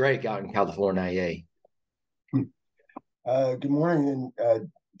 Mr. Drake out in California. Good morning, and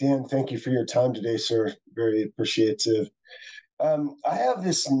Dan, thank you for your time today, sir. Very appreciative. I have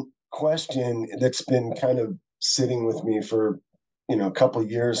this question that's been kind of sitting with me for a couple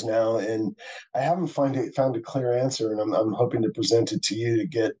of years now, and I haven't found a clear answer, and I'm hoping to present it to you to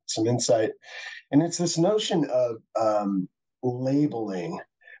get some insight. And it's this notion of labeling.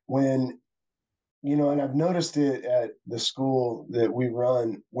 When and I've noticed it at the school that we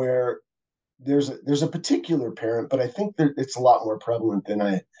run, where there's a particular parent, but I think that it's a lot more prevalent than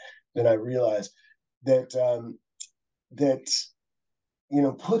I realize, that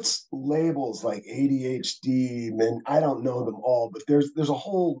puts labels like ADHD, and I don't know them all, but there's a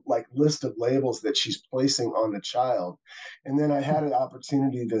whole list of labels that she's placing on the child. And then I had an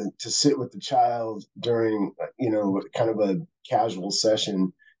opportunity to sit with the child during kind of a casual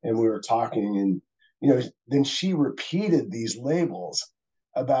session, and we were talking, and then she repeated these labels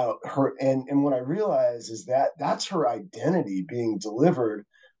about her, and what I realize is that that's her identity being delivered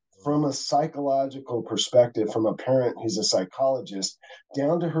from a psychological perspective, from a parent who's a psychologist,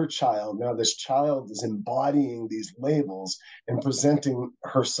 down to her child. Now this child is embodying these labels and presenting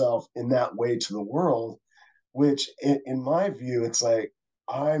herself in that way to the world, which in my view, it's like,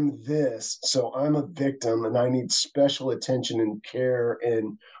 I'm this, so I'm a victim, and I need special attention and care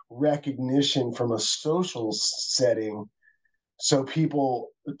and recognition from a social setting, so people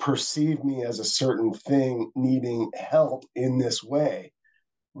perceive me as a certain thing needing help in this way,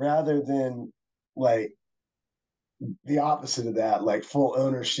 rather than the opposite of that, full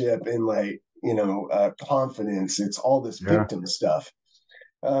ownership and confidence. It's all this victim stuff.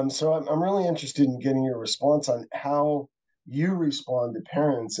 So I'm really interested in getting your response on how you respond to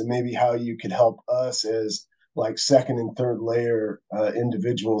parents, and maybe how you could help us as like second and third layer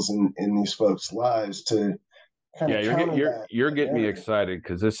individuals in these folks' lives to kind Yeah, of counter you're that getting me narrative. excited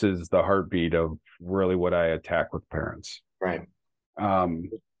because this is the heartbeat of really what I attack with parents. Right.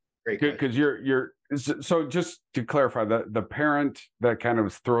 Great question. Because you're so just to clarify, the parent that kind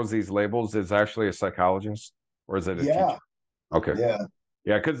of throws these labels is actually a psychologist, or is it a Yeah, teacher? Okay. yeah,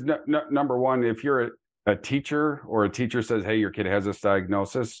 Yeah, because number one, if you're a teacher, or a teacher says, hey, your kid has this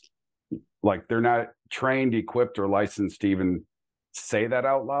diagnosis, like they're not trained, equipped, or licensed to even say that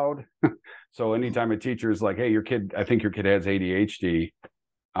out loud. So anytime a teacher is like, hey, I think your kid has ADHD,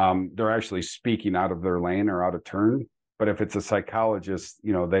 they're actually speaking out of their lane or out of turn. But if it's a psychologist,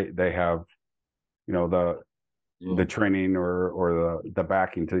 they have, the training or the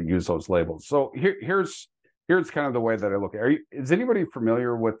backing to use those labels. So here's kind of the way that I look at it. Is anybody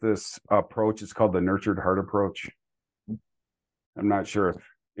familiar with this approach? It's called the nurtured heart approach. I'm not sure if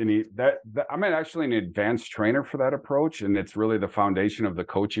I'm actually an advanced trainer for that approach, and it's really the foundation of the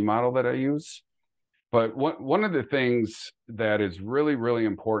coaching model that I use. But one of the things that is really, really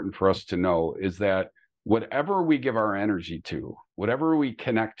important for us to know is that whatever we give our energy to, whatever we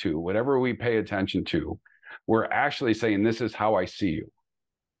connect to, whatever we pay attention to, we're actually saying, this is how I see you.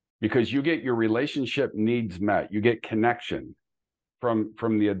 Because you get your relationship needs met, you get connection from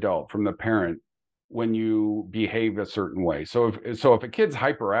the adult, from the parent, when you behave a certain way. So if a kid's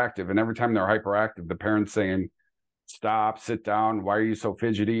hyperactive, and every time they're hyperactive, the parent's saying, stop, sit down, why are you so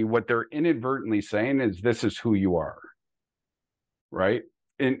fidgety? What they're inadvertently saying is, this is who you are. Right.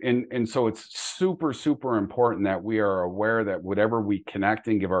 And so it's super, super important that we are aware that whatever we connect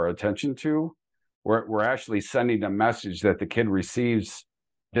and give our attention to, we're actually sending a message that the kid receives.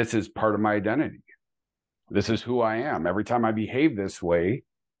 This is part of my identity. This is who I am. Every time I behave this way,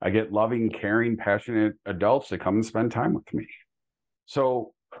 I get loving, caring, passionate adults to come and spend time with me.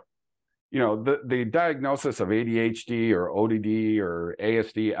 So, the diagnosis of ADHD or ODD or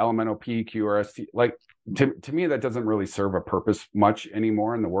ASD, elemental PQ or ST, like to me, that doesn't really serve a purpose much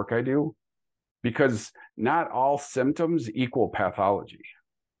anymore in the work I do, because not all symptoms equal pathology.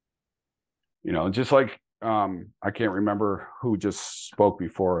 Just like, I can't remember who just spoke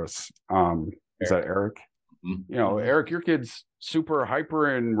before us. Is that Eric? Mm-hmm. Eric, your kid's super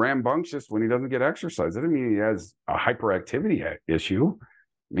hyper and rambunctious when he doesn't get exercise. That doesn't mean he has a hyperactivity issue.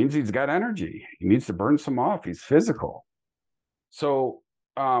 It means he's got energy. He needs to burn some off. He's physical. So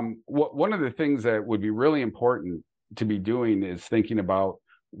one of the things that would be really important to be doing is thinking about,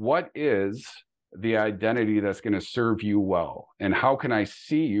 what is the identity that's going to serve you well, and how can I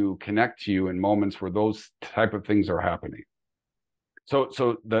see you, connect to you in moments where those type of things are happening.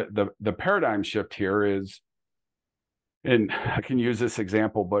 So the paradigm shift here is, and I can use this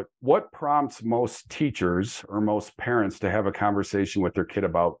example, but what prompts most teachers or most parents to have a conversation with their kid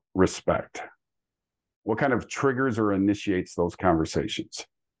about respect? What kind of triggers or initiates those conversations?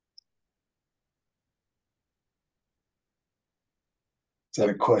 Is that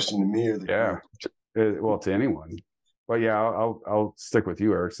a question to me or the Yeah, well, to anyone. But yeah, I'll stick with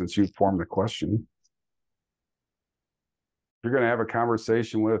you, Eric, since you formed the question. If you're going to have a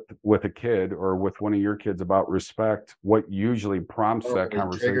conversation with a kid or with one of your kids about respect, what usually prompts that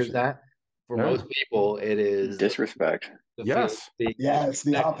conversation? Triggers that? For most people, it is disrespect. Yes. Yeah, it's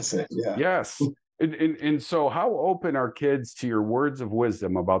the opposite. Yeah. Yes. And so how open are kids to your words of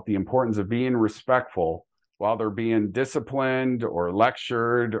wisdom about the importance of being respectful while they're being disciplined or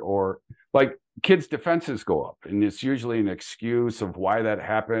lectured, or like kids' defenses go up, and it's usually an excuse of why that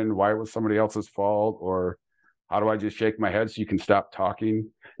happened, why it was somebody else's fault, or how do I just shake my head so you can stop talking?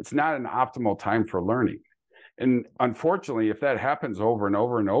 It's not an optimal time for learning. And unfortunately, if that happens over and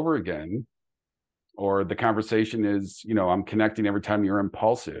over and over again, or the conversation is, I'm connecting every time you're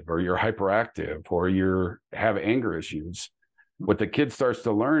impulsive or you're hyperactive or you have anger issues, what the kid starts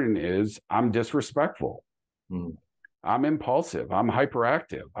to learn is, I'm disrespectful. I'm impulsive. I'm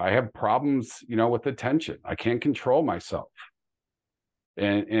hyperactive. I have problems, with attention. I can't control myself.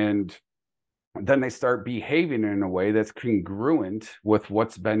 And then they start behaving in a way that's congruent with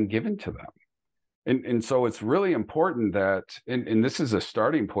what's been given to them. And so it's really important that, and this is a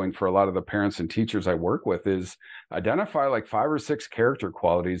starting point for a lot of the parents and teachers I work with, is identify like 5 or 6 character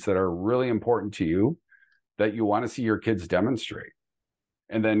qualities that are really important to you, that you want to see your kids demonstrate.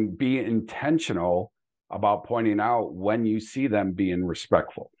 And then be intentional about pointing out when you see them being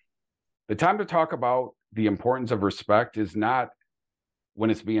respectful. The time to talk about the importance of respect is not when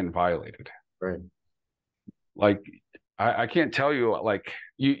it's being violated. Right. Like, I can't tell you, like,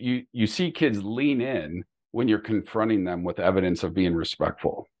 you see kids lean in when you're confronting them with evidence of being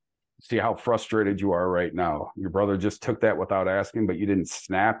respectful. See how frustrated you are right now. Your brother just took that without asking, but you didn't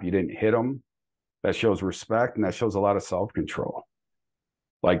snap, you didn't hit him. That shows respect, and that shows a lot of self-control.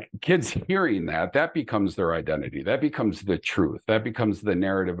 Like, kids hearing that becomes their identity. That becomes the truth. That becomes the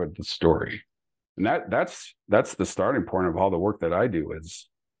narrative of the story. And that's the starting point of all the work that I do. Is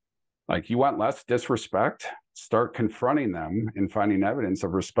like, you want less disrespect, start confronting them and finding evidence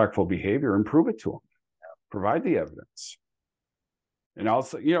of respectful behavior and prove it to them. Provide the evidence. And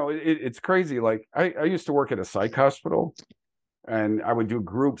also, it's crazy. Like, I used to work at a psych hospital, and I would do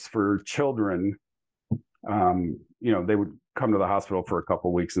groups for children. They would come to the hospital for a couple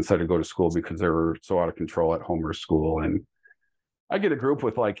of weeks instead of go to school because they were so out of control at home or school. And I get a group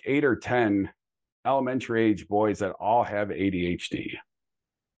with like 8 or 10 elementary age boys that all have ADHD,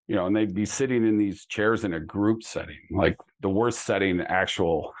 and they'd be sitting in these chairs in a group setting, like the worst setting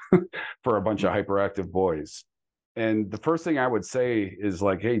actual for a bunch of hyperactive boys. And the first thing I would say is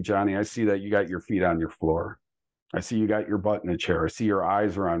like, hey, Johnny, I see that you got your feet on your floor. I see you got your butt in a chair. I see your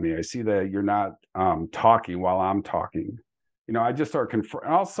eyes are on me. I see that you're not talking while I'm talking. I just start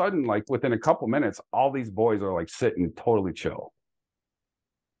confronting. All of a sudden, like within a couple minutes, all these boys are like sitting totally chill.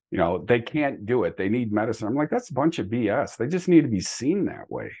 They can't do it. They need medicine. I'm like, that's a bunch of BS. They just need to be seen that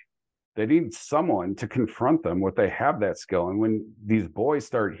way. They need someone to confront them with they have that skill. And when these boys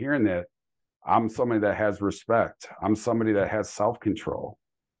start hearing that, I'm somebody that has respect. I'm somebody that has self-control.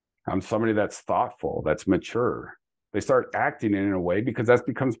 I'm somebody that's thoughtful, that's mature. They start acting in a way because that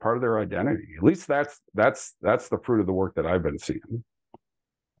becomes part of their identity. At least that's the fruit of the work that I've been seeing.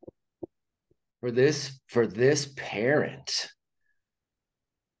 For this parent,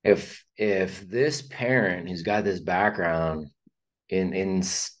 if this parent who's got this background in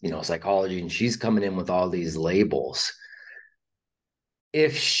psychology, and she's coming in with all these labels,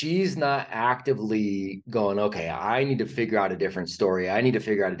 if she's not actively going, okay, I need to figure out a different story, I need to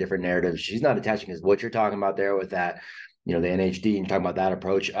figure out a different narrative, she's not attaching, because what you're talking about there with that, the NHD, and talking about that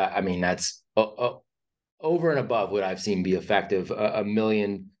approach, I mean, that's over and above what I've seen be effective a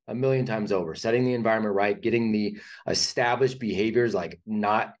million times over. Setting the environment right, getting the established behaviors, like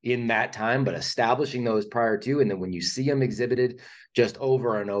not in that time, but establishing those prior to, and then when you see them exhibited, just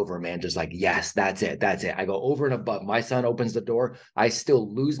over and over, man, just like, yes, that's it. I go over and above. My son opens the door, I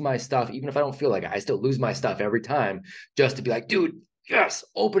still lose my stuff, even if I don't feel like it, I still lose my stuff every time, just to be like, dude, yes,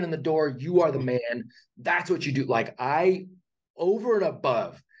 opening the door, you are the man. That's what you do. Like, I over and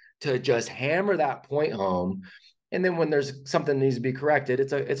above to just hammer that point home. And then when there's something that needs to be corrected,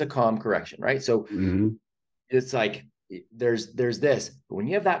 it's a calm correction, right? So It's like, there's this. But when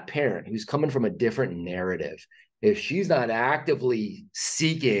you have that parent who's coming from a different narrative, if she's not actively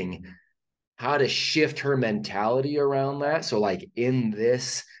seeking how to shift her mentality around that, so like in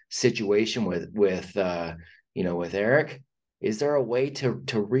this situation with Eric, is there a way to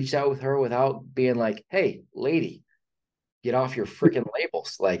reach out with her without being like, hey, lady, get off your freaking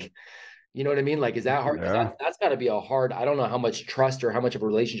labels? Like, you know what I mean? Like, is that hard? Yeah. That's got to be a hard, I don't know how much trust or how much of a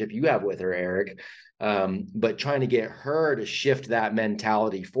relationship you have with her, Eric, but trying to get her to shift that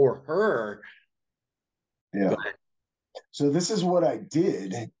mentality for her. Yeah. So this is what I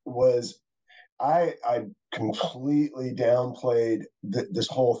did was I completely downplayed this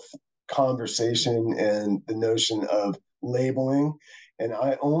whole conversation and the notion of labeling. And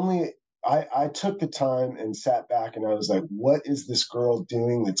I took the time and sat back and I was like, what is this girl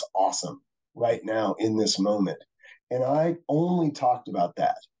doing that's awesome right now in this moment? And I only talked about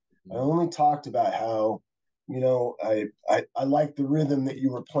that. I only talked about how, I like the rhythm that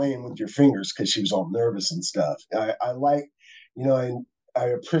you were playing with your fingers, because she was all nervous and stuff. I like, I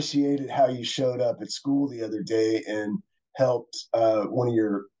appreciated how you showed up at school the other day and helped one of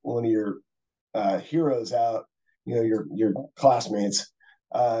your heroes out, your classmates,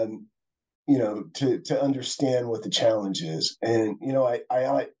 to understand what the challenge is. And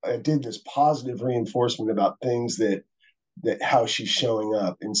I did this positive reinforcement about things that how she's showing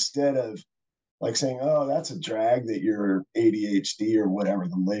up, instead of like saying, oh, that's a drag that you're ADHD or whatever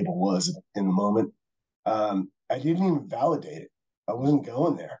the label was in the moment. I didn't even validate it. I wasn't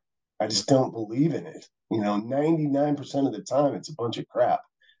going there. I just don't believe in it. 99% of the time it's a bunch of crap.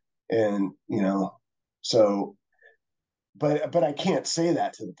 And, so, but I can't say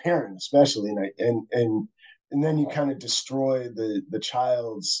that to the parent, especially. And then you kind of destroy the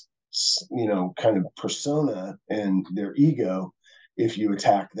child's, kind of persona and their ego if you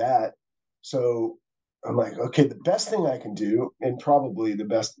attack that. So I'm like, okay, the best thing I can do, and probably the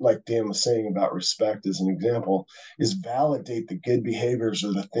best, like Dan was saying about respect as an example, is validate the good behaviors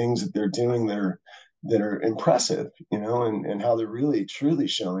or the things that they're doing that are impressive, and how they're really truly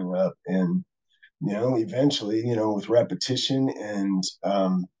showing up. And eventually, with repetition and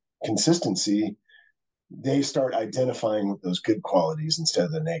consistency, they start identifying with those good qualities instead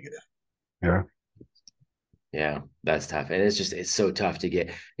of the negative. Yeah. Yeah, that's tough. And it's so tough to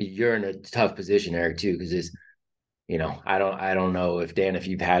get. You're in a tough position, Eric, too, because I don't know if Dan, if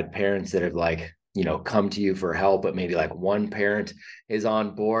you've had parents that have like, come to you for help, but maybe like one parent is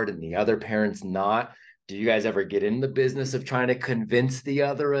on board and the other parent's not. Do you guys ever get in the business of trying to convince the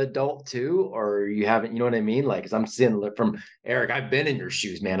other adult too? Or you haven't, you know what I mean? Like, cause I'm seeing from Eric, I've been in your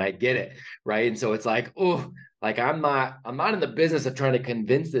shoes, man. I get it. Right. And so it's like, oh, like I'm not in the business of trying to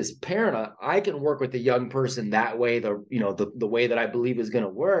convince this parent. I can work with the young person that way, the way that I believe is going to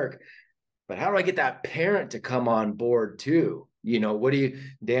work. But how do I get that parent to come on board too? Dan, what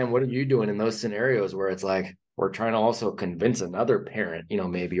are you doing in those scenarios where it's like, we're trying to also convince another parent,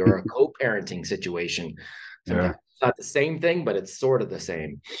 maybe, or a co-parenting situation. Sometimes it's not the same thing, but it's sort of the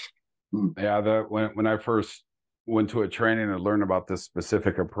same. Yeah. When I first went to a training and learned about this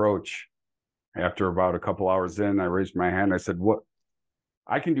specific approach, after about a couple hours in, I raised my hand. I said, "What?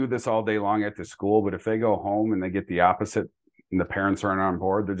 I can do this all day long at the school, but if they go home and they get the opposite and the parents aren't on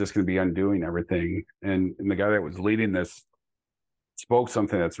board, they're just going to be undoing everything." And the guy that was leading this spoke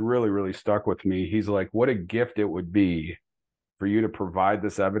something that's really, really stuck with me. He's like, what a gift it would be for you to provide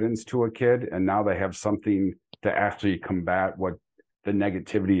this evidence to a kid, and now they have something to actually combat what the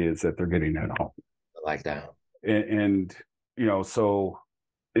negativity is that they're getting at home. I like that. And so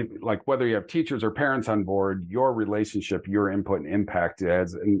like whether you have teachers or parents on board, your relationship, your input and impact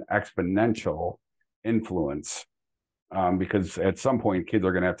has an exponential influence. Because at some point, kids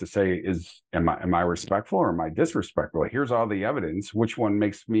are going to have to say, am I respectful or am I disrespectful? Here's all the evidence. Which one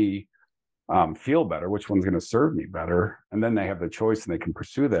makes me feel better? Which one's going to serve me better? And then they have the choice and they can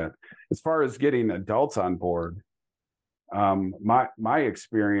pursue that. As far as getting adults on board, my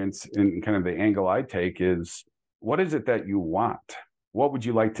experience and kind of the angle I take is, what is it that you want? What would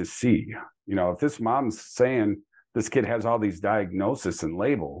you like to see? If this mom's saying this kid has all these diagnoses and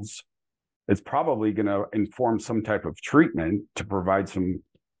labels, it's probably going to inform some type of treatment to provide some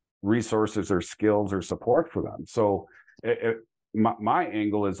resources or skills or support for them. So my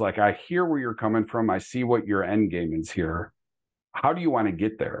angle is like, I hear where you're coming from. I see what your end game is here. How do you want to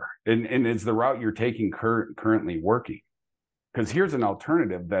get there? And is the route you're taking currently working? Because here's an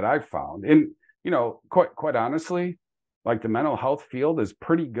alternative that I've found. And, quite honestly, like the mental health field is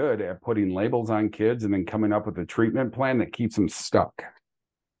pretty good at putting labels on kids and then coming up with a treatment plan that keeps them stuck.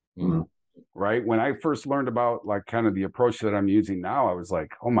 Mm-hmm. Right. When I first learned about like kind of the approach that I'm using now, I was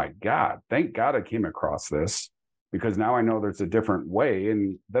like, oh my God, thank God I came across this, because now I know there's a different way.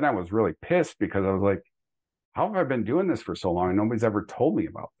 And then I was really pissed because I was like, how have I been doing this for so long and nobody's ever told me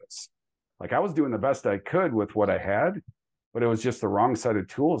about this? Like I was doing the best I could with what I had, but it was just the wrong set of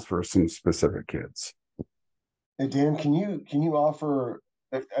tools for some specific kids. Hey, Dan, can you offer,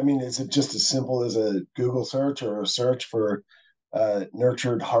 is it just as simple as a Google search or a search for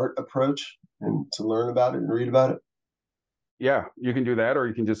nurtured heart approach and to learn about it and read about it? Yeah, you can do that, or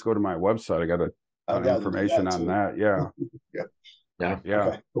you can just go to my website. I got a ton of information on that. Yeah. Yeah.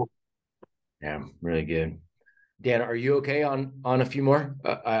 Okay, cool. Yeah, really good. Dan, are you okay on a few more?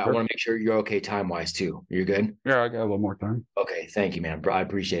 I want to make sure you're okay time-wise too. You're good? Yeah, I got a little more time. Okay, thank you, man. I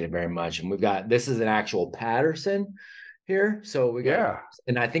appreciate it very much. And this is an actual Patterson here. So we got,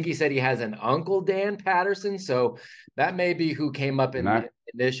 and I think he said he has an uncle, Dan Patterson. So that may be who came up in the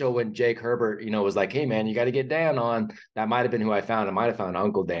initial when Jake Herbert, was like, hey man, you got to get Dan on. That might've been who I found. I might've found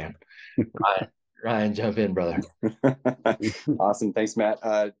Uncle Dan. Ryan, jump in, brother. Awesome. Thanks, Matt.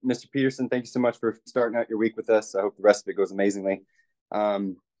 Mr. Peterson, thank you so much for starting out your week with us. I hope the rest of it goes amazingly.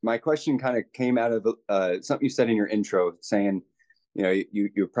 My question kind of came out of something you said in your intro, saying,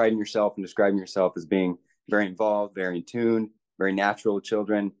 you're priding yourself and describing yourself as being very involved, very in tune, very natural with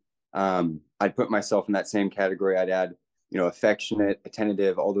children. I'd put myself in that same category. I'd add, affectionate,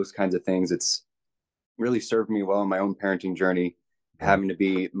 attentive, all those kinds of things. It's really served me well in my own parenting journey, having to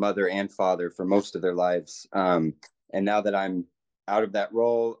be mother and father for most of their lives. And now that I'm out of that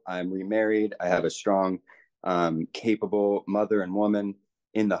role, I'm remarried. I have a strong, capable mother and woman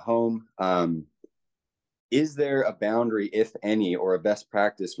in the home. Is there a boundary, if any, or a best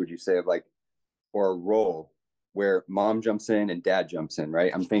practice, would you say, of like, or a role where mom jumps in and dad jumps in,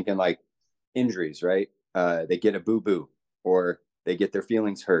 right? I'm thinking like injuries, right? They get a boo-boo or they get their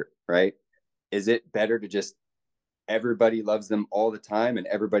feelings hurt, right? Is it better to just everybody loves them all the time and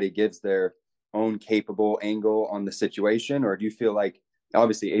everybody gives their own capable angle on the situation? Or do you feel like,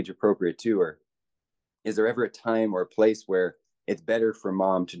 obviously age appropriate too, or is there ever a time or a place where it's better for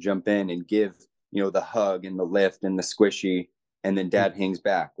mom to jump in and give, the hug and the lift and the squishy, and then dad hangs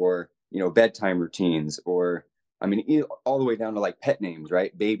back? Or bedtime routines, or I mean, all the way down to like pet names,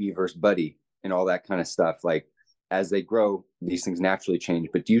 right? Baby versus buddy and all that kind of stuff. Like as they grow, these things naturally change.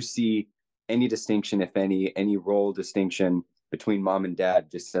 But do you see any distinction, if any role distinction between mom and dad,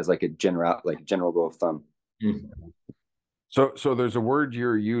 just as like a general rule of thumb? So there's a word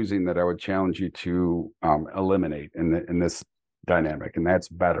you're using that I would challenge you to eliminate in this dynamic, and that's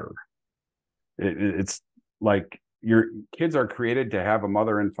better. It's like your kids are created to have a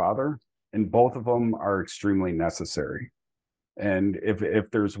mother and father, and both of them are extremely necessary. And if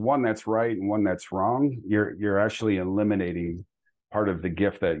there's one that's right and one that's wrong, you're actually eliminating part of the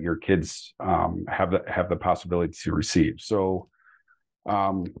gift that your kids have the possibility to receive. So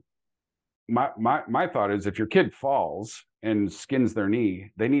my thought is, if your kid falls and skins their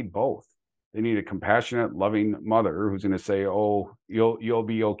knee, they need both. They need a compassionate, loving mother who's going to say, "Oh, you'll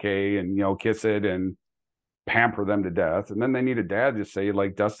be okay," and kiss it and pamper them to death. And then they need a dad to say,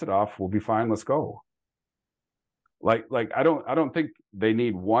 like, "Dust it off, we'll be fine, let's go." Like I don't think they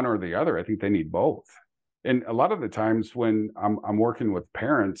need one or the other. I think they need both. And a lot of the times when I'm working with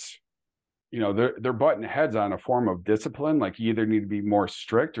parents, they're butting heads on a form of discipline. Like, you either need to be more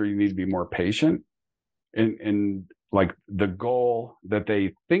strict or you need to be more patient. And like the goal that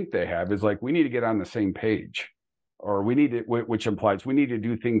they think they have is like, we need to get on the same page, or we need to, which implies we need to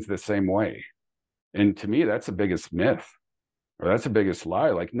do things the same way. And to me, that's the biggest myth, or that's the biggest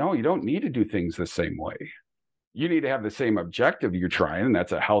lie. Like, no, you don't need to do things the same way. You need to have the same objective you're trying, and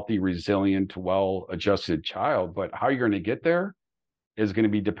that's a healthy, resilient, well-adjusted child. But how you're going to get there is going to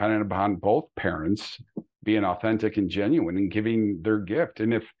be dependent upon both parents being authentic and genuine and giving their gift.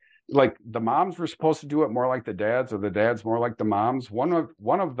 And if like the moms were supposed to do it more like the dads, or the dads more like the moms, one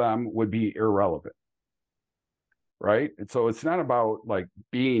of them would be irrelevant. Right. And so it's not about like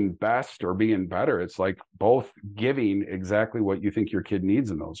being best or being better. It's like both giving exactly what you think your kid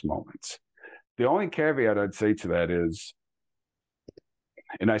needs in those moments. The only caveat I'd say to that is,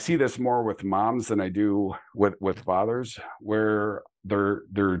 and I see this more with moms than I do with fathers, where they're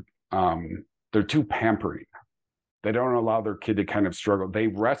too pampering. They don't allow their kid to kind of struggle. They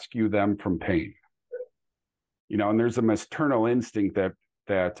rescue them from pain. And there's a maternal instinct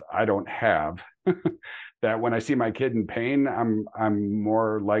that I don't have. That when I see my kid in pain, I'm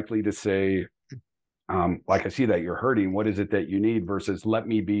more likely to say, like, I see that you're hurting. What is it that you need? Versus let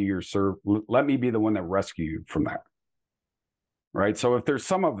me be the one that rescue you from that. Right. So if there's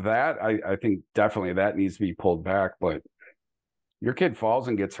some of that, I think definitely that needs to be pulled back. But your kid falls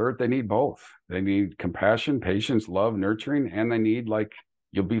and gets hurt, they need both. They need compassion, patience, love, nurturing, and they need, like,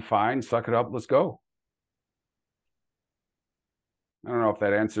 you'll be fine, suck it up, let's go. I don't know if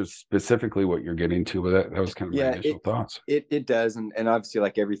that answers specifically what you're getting to, but that was kind of my initial thoughts. It does. And obviously,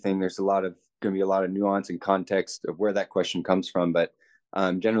 like everything, there's going to be a lot of nuance and context of where that question comes from. But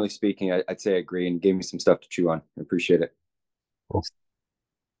generally speaking, I'd say I agree, and gave me some stuff to chew on. I appreciate it. Cool.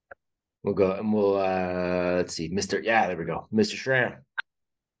 We'll go and we'll let's see, there we go. Mr. Schramm.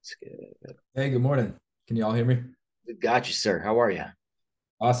 Hey, good morning. Can you all hear me? Got you, sir. How are you?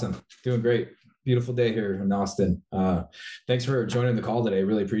 Awesome. Doing great. Beautiful day here in Austin. Thanks for joining the call today.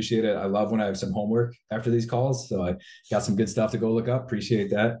 Really appreciate it. I love when I have some homework after these calls. So I got some good stuff to go look up.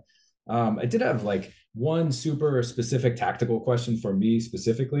 Appreciate that. I did have like one super specific tactical question for me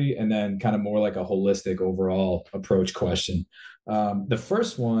specifically, and then kind of more like a holistic overall approach question. The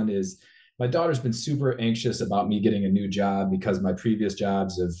first one is, my daughter's been super anxious about me getting a new job because my previous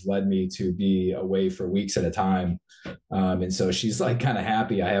jobs have led me to be away for weeks at a time. And so she's like kind of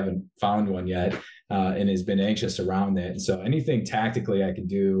happy I haven't found one yet, and has been anxious around that. And so anything tactically I can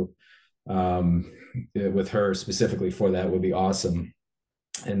do with her specifically for that would be awesome.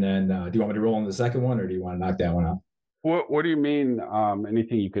 And then do you want me to roll on the second one, or do you want to knock that one out? What do you mean?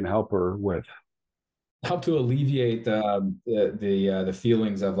 Anything you can help her with? Help to alleviate the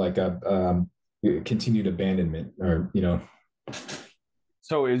feelings of like a continued abandonment, or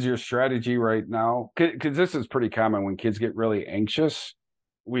So is your strategy right now, because this is pretty common when kids get really anxious,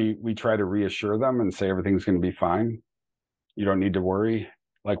 we try to reassure them and say everything's going to be fine, you don't need to worry,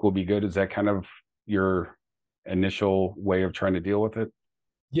 like, we'll be good. Is that kind of your initial way of trying to deal with it?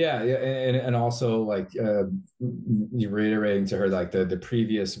 Yeah, and also like you're reiterating to her like the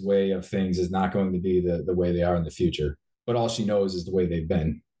previous way of things is not going to be the way they are in the future, but all she knows is the way they've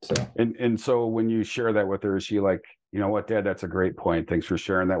been. So and so when you share that with her, is she like, you know what, Dad, that's a great point, thanks for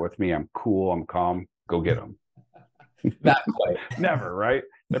sharing that with me, I'm cool, I'm calm, go get them? Not quite. Never, right?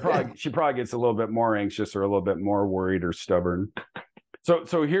 She probably gets a little bit more anxious or a little bit more worried or stubborn.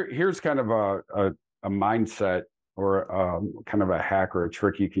 So here's kind of a mindset or kind of a hack or a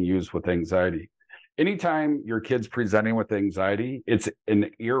trick you can use with anxiety. anytime your kid's presenting with anxiety, it's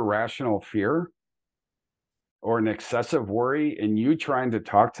an irrational fear or an excessive worry, and you trying to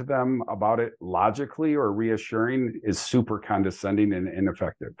talk to them about it logically or reassuring is super condescending and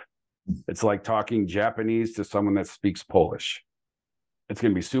ineffective. It's like talking Japanese to someone that speaks Polish. It's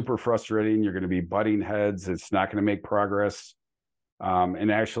going to be super frustrating. You're going to be butting heads. It's not going to make progress.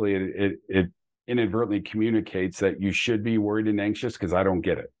 And actually, it inadvertently communicates that you should be worried and anxious because I don't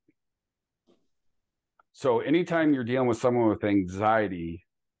get it. So anytime you're dealing with someone with anxiety,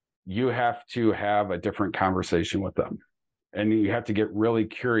 you have to have a different conversation with them. And you have to get really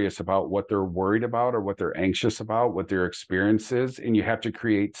curious about what they're worried about or what they're anxious about, what their experience is. And you have to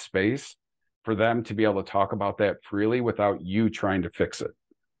create space for them to be able to talk about that freely without you trying to fix it.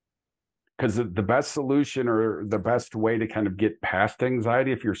 Because the best solution or the best way to kind of get past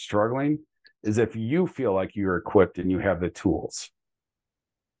anxiety if you're struggling is if you feel like you're equipped and you have the tools.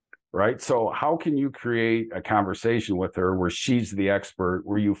 Right? So how can you create a conversation with her where she's the expert,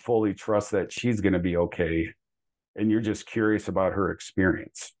 where you fully trust that she's going to be okay, and you're just curious about her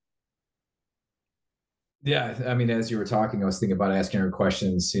experience? Yeah, I mean, as you were talking, I was thinking about asking her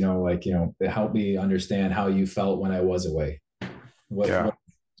questions, help me understand how you felt when I was away.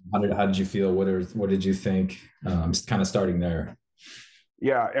 How did you feel? What did you think? Just kind of starting there.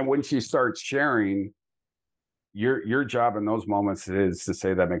 Yeah, and when she starts sharing, your job in those moments is to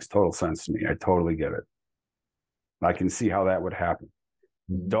say, that makes total sense to me. I totally get it. I can see how that would happen.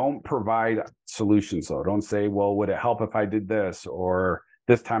 Mm-hmm. Don't provide solutions, though. Don't say, well, would it help if I did this? Or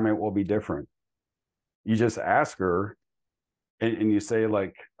this time it will be different. You just ask her and you say,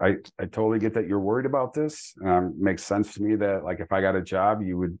 like, I totally get that you're worried about this. Makes sense to me that, like, if I got a job,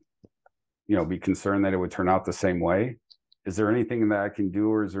 you would, be concerned that it would turn out the same way. Is there anything that I can do,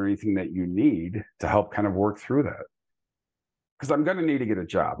 or is there anything that you need to help kind of work through that? Because I'm going to need to get a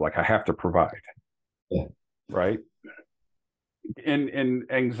job. Like, I have to provide. Yeah. Right. In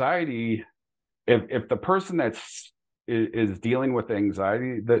anxiety, if the person is dealing with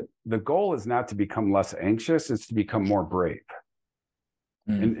anxiety, the goal is not to become less anxious, it's to become more brave.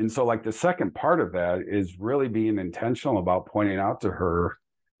 And so, like, the second part of that is really being intentional about pointing out to her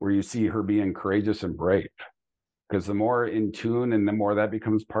where you see her being courageous and brave. Because the more in tune and the more that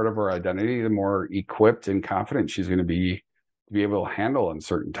becomes part of her identity, the more equipped and confident she's going to be able to handle in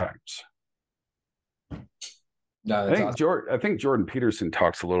certain times. No, I think Jordan Peterson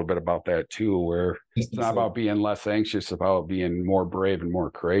talks a little bit about that too, where it's not about being less anxious, about being more brave and more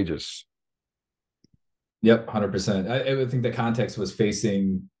courageous. Yep, 100%. I would think the context was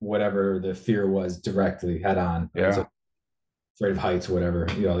facing whatever the fear was directly head on. Yeah. Afraid of heights, whatever,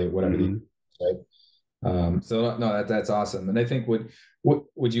 whatever. Mm-hmm. Right. So no, that's awesome. And I think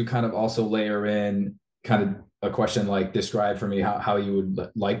would you kind of also layer in kind of a question like, describe for me how you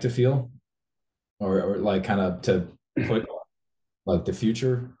would like to feel, or like kind of to put like the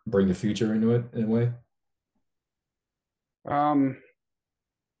future, bring the future into it in a way.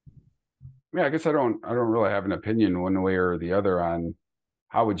 Yeah, I guess I don't really have an opinion one way or the other on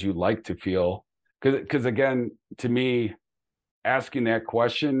how would you like to feel, because again, to me, asking that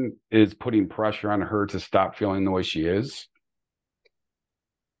question is putting pressure on her to stop feeling the way she is.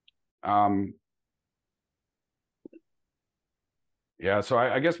 Yeah, so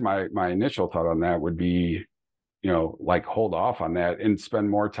I guess my initial thought on that would be, like, hold off on that and spend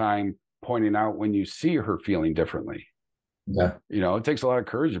more time pointing out when you see her feeling differently. Yeah. It takes a lot of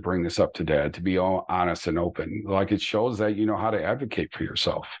courage to bring this up to Dad, to be all honest and open. Like, it shows that you know how to advocate for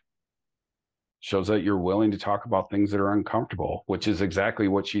yourself. Shows that you're willing to talk about things that are uncomfortable, which is exactly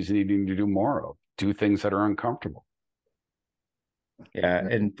what she's needing to do more of. Do things that are uncomfortable. Yeah.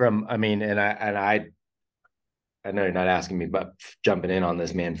 And I know you're not asking me, but jumping in on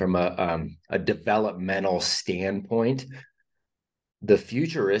this, man, from a developmental standpoint, the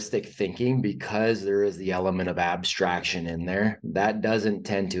futuristic thinking, because there is the element of abstraction in there, that doesn't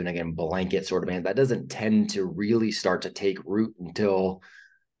tend to, and again, blanket sort of, man, that doesn't tend to really start to take root until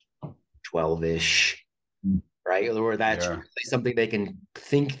 12-ish, right? Where that's really something they can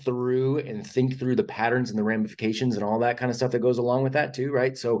think through the patterns and the ramifications and all that kind of stuff that goes along with that too,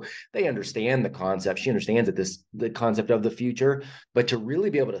 right? So they understand the concept. She understands that the concept of the future, but to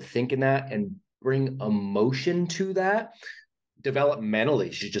really be able to think in that and bring emotion to that,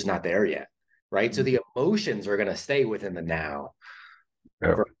 developmentally, she's just not there yet, right? So the emotions are going to stay within the now.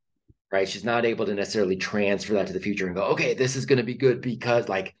 Right? She's not able to necessarily transfer that to the future and go, okay, this is going to be good, because,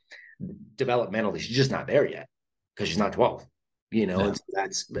 like, developmentally she's just not there yet because she's not 12, and so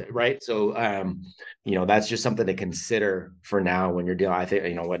that's right. So that's just something to consider for now when you're dealing. I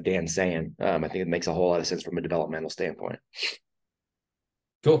think what Dan's saying, I think it makes a whole lot of sense from a developmental standpoint.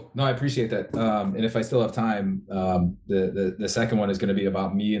 Cool. No, I appreciate that. And if I still have time, the second one is going to be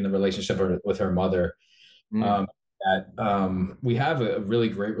about me and the relationship with her mother. We have a really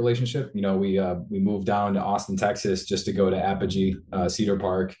great relationship. You know, we moved down to Austin, Texas, just to go to Apogee, Cedar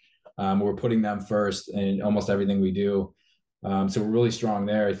Park. We're putting them first in almost everything we do. So we're really strong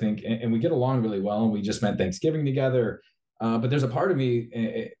there, I think, and we get along really well. And we just spent Thanksgiving together. But there's a part of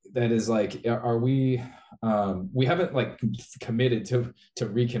me that is like, are we? We haven't like committed to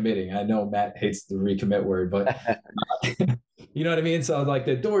recommitting. I know Matt hates the recommit word, but you know what I mean? So like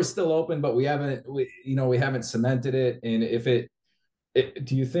the door's still open, but we haven't cemented it. And if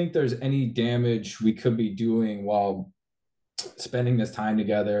do you think there's any damage we could be doing while spending this time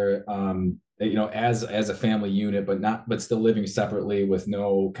together, you know, as a family unit, but still living separately with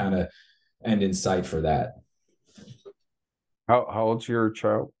no kind of end in sight for that? How old's your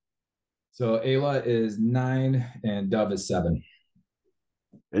child? So Ayla is 9 and Dove is 7.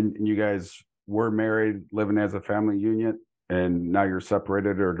 And you guys were married, living as a family unit, and now you're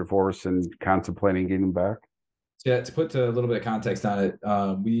separated or divorced and contemplating getting back? Yeah, to put a little bit of context on it,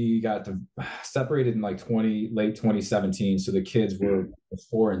 we got separated in like late 2017. So the kids were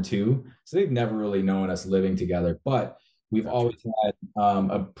 4 and 2. So they've never really known us living together, but we've always had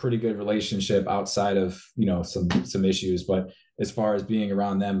a pretty good relationship outside of, you know, some issues. But as far as being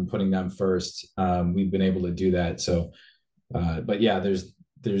around them and putting them first, we've been able to do that. So, but yeah, there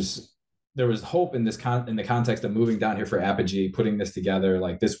was hope in in the context of moving down here for Apogee, putting this together.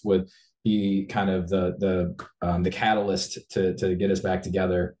 Like this would be kind of the catalyst to get us back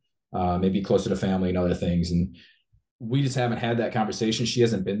together, maybe closer to family and other things. And we just haven't had that conversation. She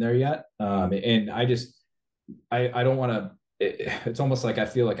hasn't been there yet, and I don't want to. It's almost like I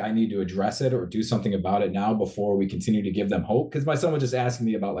feel like I need to address it or do something about it now before we continue to give them hope. Because my son was just asking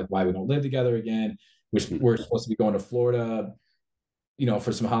me about like why we don't live together again. We're supposed to be going to Florida, you know,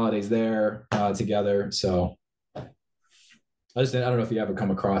 for some holidays there together. So I don't know if you ever come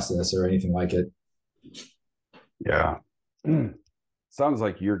across this or anything like it. Yeah. Sounds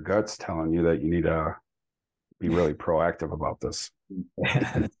like your gut's telling you that you need to be really proactive about this.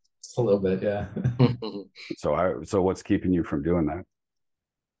 A little bit, yeah. So what's keeping you from doing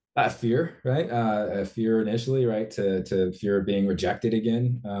that? Fear, right? Fear initially, right? To fear of being rejected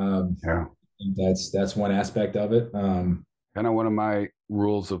again. Yeah. That's one aspect of it. Kind of one of my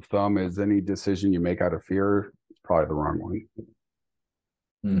rules of thumb is any decision you make out of fear is probably the wrong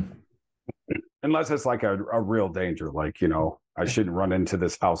one. Unless it's like a real danger, like, you know, I shouldn't run into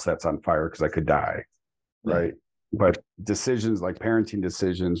this house that's on fire because I could die, right? But decisions like parenting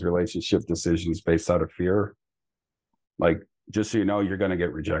decisions, relationship decisions based out of fear, like, just so you know, you're going to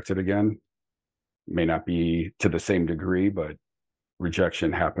get rejected again. May not be to the same degree, but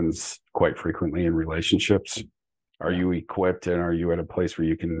rejection happens quite frequently in relationships. Are you equipped and are you at a place where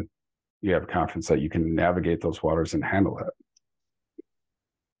you have confidence that you can navigate those waters and handle it?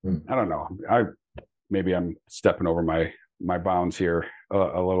 I don't know. Maybe I'm stepping over my bounds here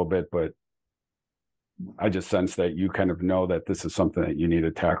a little bit, but I just sense that you kind of know that this is something that you need to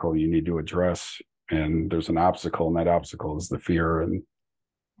tackle, you need to address, and there's an obstacle, and that obstacle is the fear. And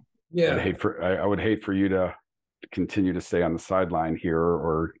yeah, I would hate for you to continue to stay on the sideline here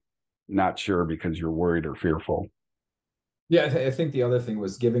or not sure because you're worried or fearful. Yeah, I think the other thing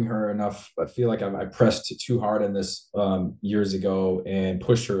was giving her enough. I feel like I pressed too hard on this years ago and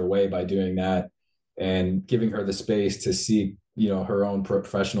pushed her away by doing that, and giving her the space to seek, you know, her own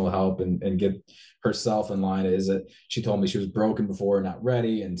professional help and get herself in line. Is that she told me she was broken before, not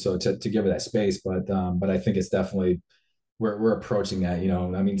ready, and so to give her that space. But I think it's definitely we're approaching that. You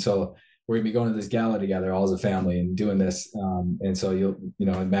know, I mean, so we're gonna be going to this gala together, all as a family, and doing this. And so you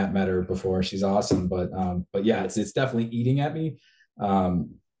know, and Matt met her before. She's awesome, but yeah, it's definitely eating at me,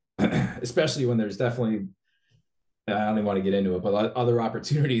 especially when there's definitely, I don't even want to get into it, but other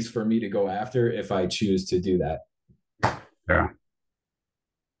opportunities for me to go after if I choose to do that. Yeah.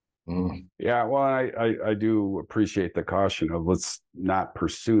 Yeah. Well, I do appreciate the caution of let's not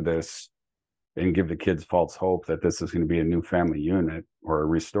pursue this and give the kids false hope that this is going to be a new family unit or a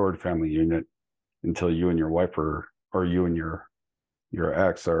restored family unit until you and your wife or you and your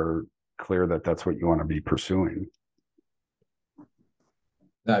ex are clear that that's what you want to be pursuing.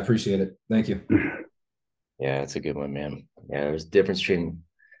 I appreciate it. Thank you. Yeah, it's a good one, man. Yeah, there's a difference between,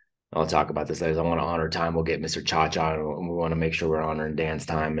 I'll talk about this later. I want to honor time. We'll get Mr. Cha-Cha, and we want to make sure we're honoring Dan's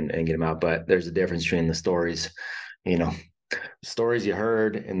time and get him out. But there's a difference between the stories, you know, stories you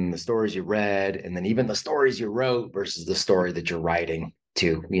heard and the stories you read, and then even the stories you wrote versus the story that you're writing.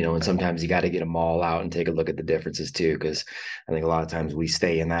 too, and sometimes you got to get them all out and take a look at the differences too, because I think a lot of times we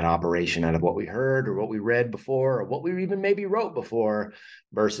stay in that operation out of what we heard or what we read before or what we even maybe wrote before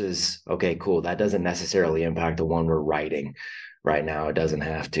versus, okay, cool, that doesn't necessarily impact the one we're writing right now. It doesn't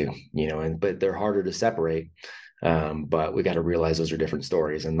have to, but they're harder to separate. But we got to realize those are different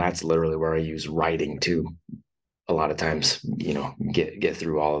stories, and that's literally where I use writing to a lot of times, get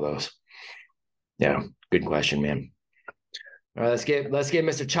through all of those. Yeah, good question, man. All right, let's get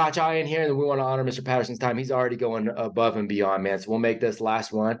Mr. Cha-Cha in here, and we want to honor Mr. Patterson's time. He's already going above and beyond, man. So we'll make this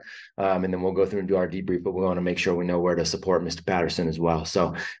last one, and then we'll go through and do our debrief. But we want to make sure we know where to support Mr. Patterson as well.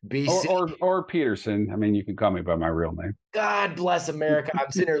 So BC or Peterson. I mean, you can call me by my real name. God bless America.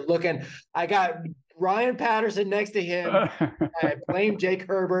 I'm sitting here looking. I got Ryan Patterson next to him. I blame Jake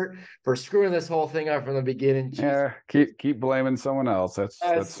Herbert for screwing this whole thing up from the beginning. Yeah, keep blaming someone else. That's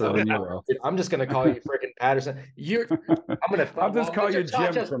serving you well. I'm just gonna call you freaking Patterson. I'll just call you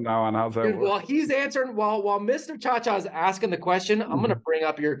Jim from now on. How's that work? While he's answering, while Mr. Cha-Cha is asking the question, I'm gonna bring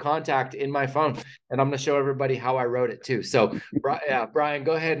up your contact in my phone, and I'm gonna show everybody how I wrote it too. So, Brian,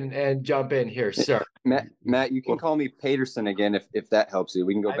 go ahead and jump in here, sir. Matt, you can call me Peterson again if that helps you.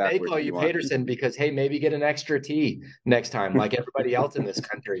 We can go back. I may call you Peterson because, hey, maybe get an extra T next time, like everybody else in this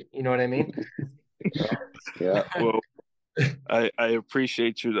country. You know what I mean? Yeah. Well, I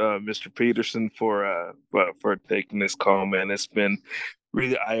appreciate you, Mr. Peterson, for taking this call, man. It's been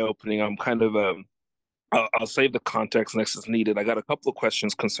really eye-opening. I'm kind of I'll save the context next as needed. I got a couple of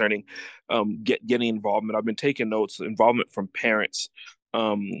questions concerning getting involvement. I've been taking notes, involvement from parents.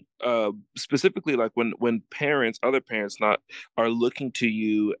 Specifically, like when other parents are looking to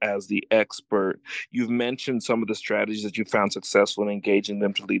you as the expert. You've mentioned some of the strategies that you found successful in engaging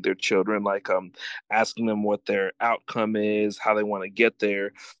them to lead their children, like asking them what their outcome is, how they want to get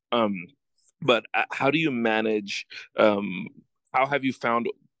there. But how do you manage? How have you found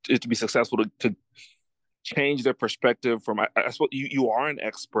it to be successful to change their perspective from? I suppose you are an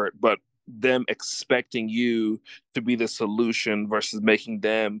expert, but them expecting you to be the solution versus making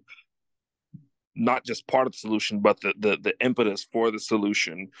them not just part of the solution, but the impetus for the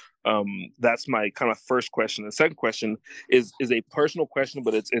solution. That's my kind of first question. The second question is a personal question,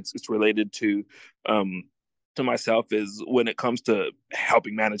 but it's related to myself, is when it comes to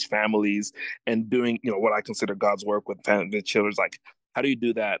helping manage families and doing, what I consider God's work with family children. Like, how do you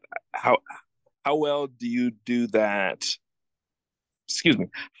do that? How well do you do that? Excuse me.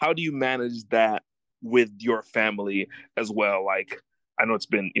 How do you manage that with your family as well? Like, I know it's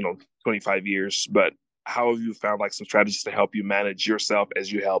been, 25 years, but how have you found like some strategies to help you manage yourself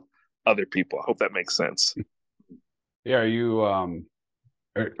as you help other people? I hope that makes sense. Yeah. Are you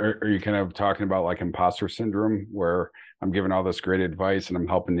kind of talking about like imposter syndrome, where I'm giving all this great advice and I'm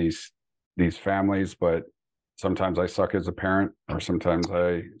helping these families, but sometimes I suck as a parent, or sometimes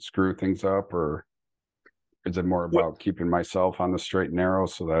I screw things up, or is it more about keeping myself on the straight and narrow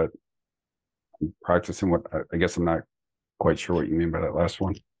so that I'm practicing what I guess I'm not quite sure what you mean by that last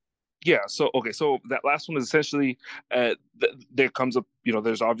one. Yeah. So that last one is essentially there comes up,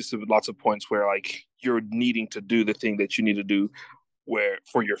 there's obviously lots of points where like you're needing to do the thing that you need to do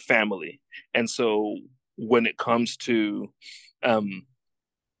for your family. And so when it comes to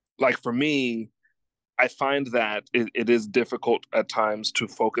like for me, I find that it is difficult at times to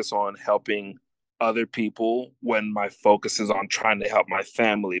focus on helping other people when my focus is on trying to help my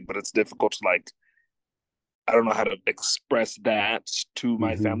family, but it's difficult to like, I don't know how to express that to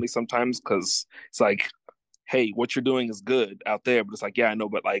my family sometimes, because it's like, hey, what you're doing is good out there, but it's like, yeah, I know,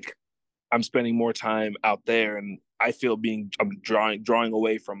 but like I'm spending more time out there and I feel I'm drawing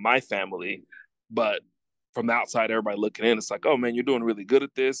away from my family, but from the outside, everybody looking in, it's like, oh man, you're doing really good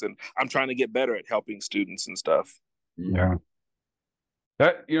at this, and I'm trying to get better at helping students and stuff. Yeah.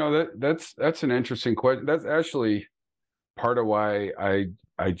 That's an interesting question. That's actually part of why I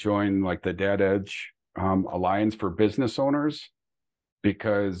joined like the Dad Edge Alliance for Business Owners,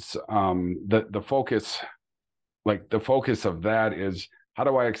 because the focus of that is, how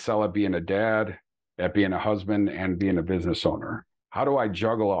do I excel at being a dad, at being a husband, and being a business owner? How do I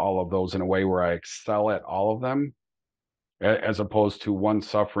juggle all of those in a way where I excel at all of them, as opposed to one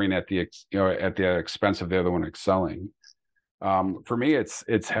suffering at the expense of the other one excelling? For me,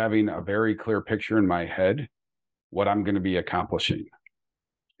 it's having a very clear picture in my head what I'm going to be accomplishing,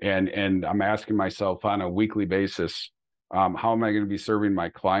 and I'm asking myself on a weekly basis, how am I going to be serving my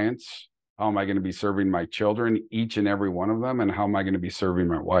clients? How am I going to be serving my children, each and every one of them, and how am I going to be serving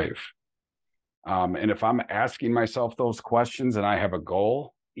my wife? And if I'm asking myself those questions and I have a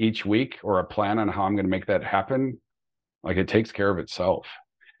goal each week or a plan on how I'm going to make that happen, like, it takes care of itself.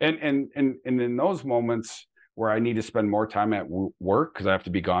 And in those moments where I need to spend more time at work because I have to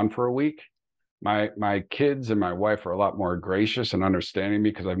be gone for a week. My kids and my wife are a lot more gracious and understanding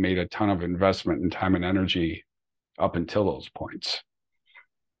because I've made a ton of investment in time and energy up until those points.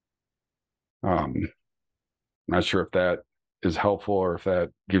 Not sure if that is helpful or if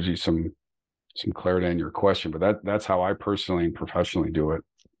that gives you some clarity on your question, but that's how I personally and professionally do it.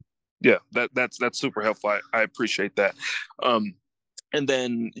 Yeah, that's super helpful. I appreciate that. And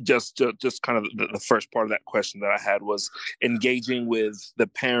then just kind of the first part of that question that I had was engaging with the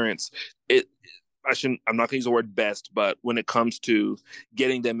parents. I'm not going to use the word best, but when it comes to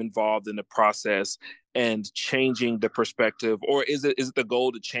getting them involved in the process and changing the perspective, or is it the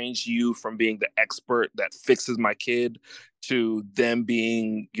goal to change you from being the expert that fixes my kid to them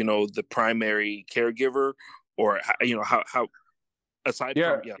being, the primary caregiver, or, how aside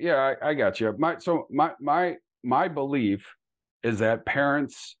from, I got you. My belief is that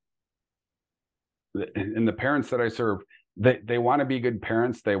parents and the parents that I serve, they want to be good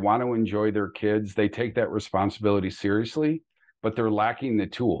parents. They want to enjoy their kids. They take that responsibility seriously, but they're lacking the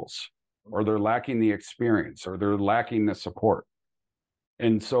tools, or they're lacking the experience, or they're lacking the support.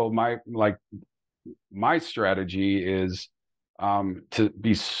 And so my strategy is to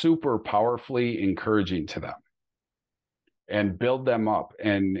be super powerfully encouraging to them and build them up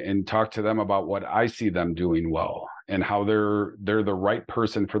and talk to them about what I see them doing well and how they're the right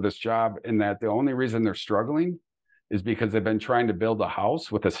person for this job, and that the only reason they're struggling is because they've been trying to build a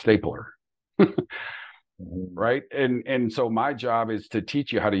house with a stapler. Right. And so my job is to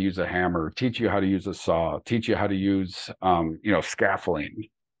teach you how to use a hammer, teach you how to use a saw, teach you how to use scaffolding.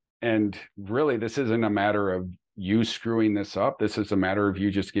 And really, this isn't a matter of you screwing this up. This is a matter of you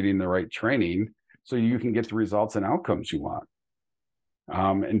just getting the right training so you can get the results and outcomes you want.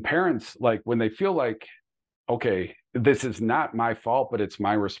 And parents, when they feel like, okay, this is not my fault, but it's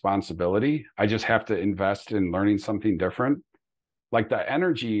my responsibility, I just have to invest in learning something different, the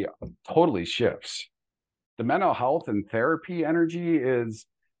energy totally shifts. The mental health and therapy energy is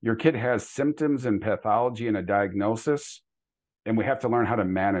your kid has symptoms and pathology and a diagnosis, and we have to learn how to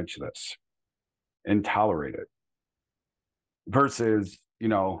manage this and tolerate it. Versus,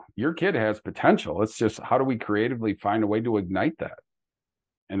 your kid has potential. It's just, how do we creatively find a way to ignite that?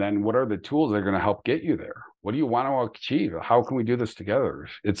 And then what are the tools that are going to help get you there? What do you want to achieve? How can we do this together?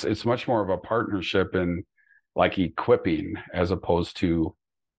 It's much more of a partnership and equipping, as opposed to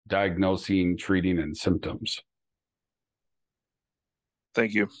diagnosing, treating, and symptoms.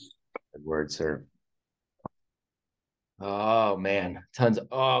 Thank you. Good word, sir. Oh man, tons.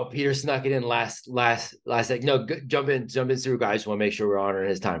 Peter snuck it in last second. No, jump in through, guys. Just want to make sure we're honoring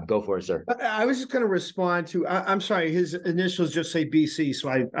his time. Go for it, sir. I was just going to respond to. I'm sorry, his initials just say BC, so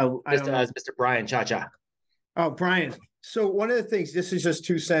I don't know. Mr. Brian Cha-Cha. Oh, Brian. So one of the things, this is just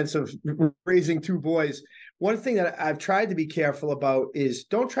 2 cents of raising 2 boys. One thing that I've tried to be careful about is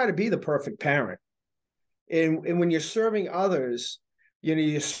don't try to be the perfect parent. And when you're serving others,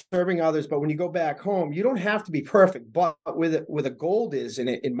 you're serving others, but when you go back home, you don't have to be perfect. But where the gold is in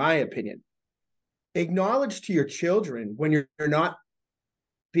it, in my opinion, acknowledge to your children when you're not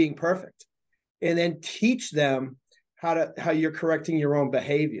being perfect, and then teach them how you're correcting your own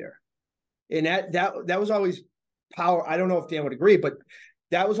behavior. And that was always power. I don't know if Dan would agree, but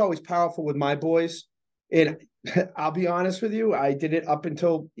that was always powerful with my boys. And I'll be honest with you, I did it up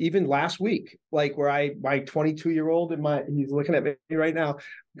until even last week, where my 22-year-old he's looking at me right now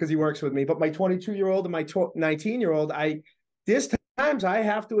because he works with me, but my 22-year-old and my 19-year-old, there's times I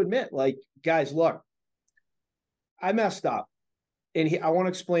have to admit, guys, look, I messed up, and I want to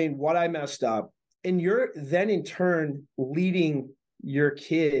explain what I messed up. And you're then in turn leading your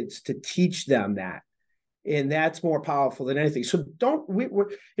kids to teach them that. And that's more powerful than anything. So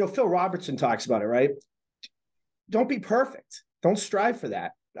Phil Robertson talks about it, right? Don't be perfect. Don't strive for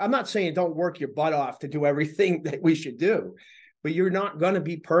that. I'm not saying don't work your butt off to do everything that we should do, but you're not going to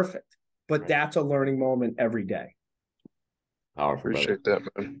be perfect. But that's a learning moment every day. Powerful. Appreciate that,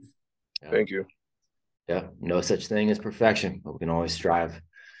 man. Yeah. Thank you. Yeah. No such thing as perfection, but we can always strive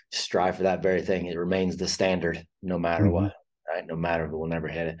for that very thing. It remains the standard no matter what, right? No matter, we'll never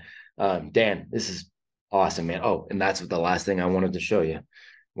hit it. Dan, this is awesome, man. Oh, and that's the last thing I wanted to show you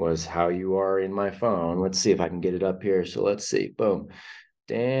was how you are in my phone. Let's see if I can get it up here. So let's see. Boom.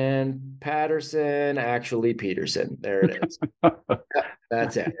 Dan Peterson, actually Peterson. There it is.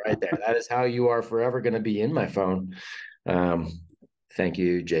 That's it right there. That is how you are forever going to be in my phone. Thank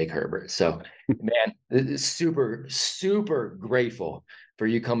you, Jake Herbert. So, man, super, super grateful for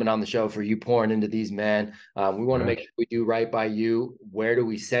you coming on the show, for you pouring into these men. We want to make sure we do right by you. Where do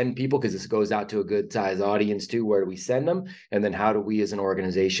we send people? Because this goes out to a good size audience too. Where do we send them? And then how do we as an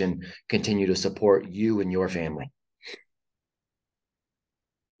organization continue to support you and your family?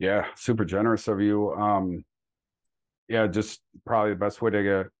 Yeah, super generous of you. Yeah, just probably the best way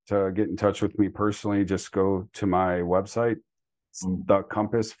to get in touch with me personally, just go to my website, The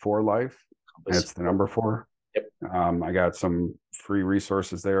Compass for Life. That's the number 4. Yep. I got some free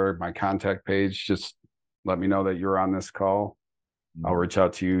resources there. My contact page, just let me know that you're on this call. I'll reach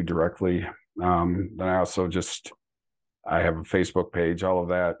out to you directly. Then I also I have a Facebook page, all of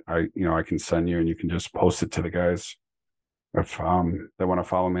that. I can send you, and you can just post it to the guys. If they want to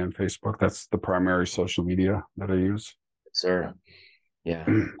follow me on Facebook, that's the primary social media that I use. Sir. Yeah,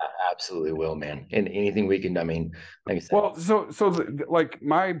 I absolutely will, man. And anything we can, I mean, like I said. Well, so like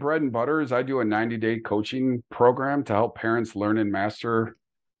my bread and butter is I do a 90-day coaching program to help parents learn and master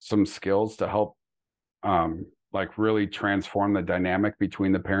some skills to help like really transform the dynamic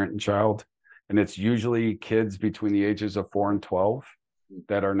between the parent and child. And it's usually kids between the ages of 4 and 12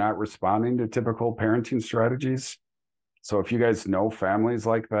 that are not responding to typical parenting strategies. So if you guys know families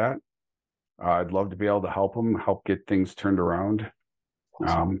like that, I'd love to be able to help get things turned around.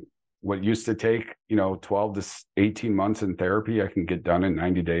 What used to take, 12 to 18 months in therapy, I can get done in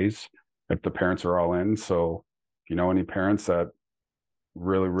 90 days if the parents are all in. So if you know any parents that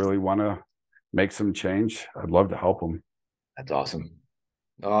really, really want to make some change, I'd love to help them. That's awesome.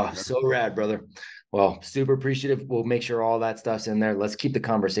 Oh, so rad, brother. Well, super appreciative. We'll make sure all that stuff's in there. Let's keep the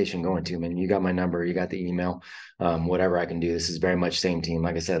conversation going too, man. You got my number, you got the email, whatever I can do. This is very much same team.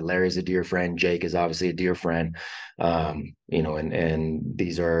 Like I said, Larry's a dear friend. Jake is obviously a dear friend. And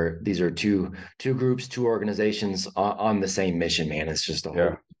these are two groups, 2 organizations on the same mission, man. It's just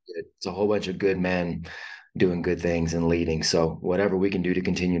it's a whole bunch of good men doing good things and leading. So whatever we can do to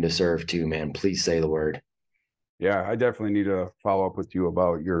continue to serve too, man, please say the word. Yeah, I definitely need to follow up with you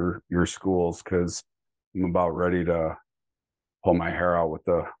about your schools, because I'm about ready to pull my hair out with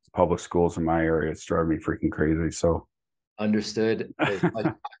the public schools in my area. It's driving me freaking crazy. So understood.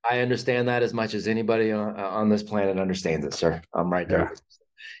 I understand that as much as anybody on this planet understands it, sir. I'm right there.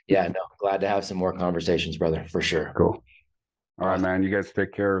 Yeah, no, glad to have some more conversations, brother, for sure. Cool. All right, man. You guys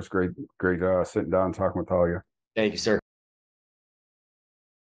take care. It was great sitting down and talking with all of you. Thank you, sir.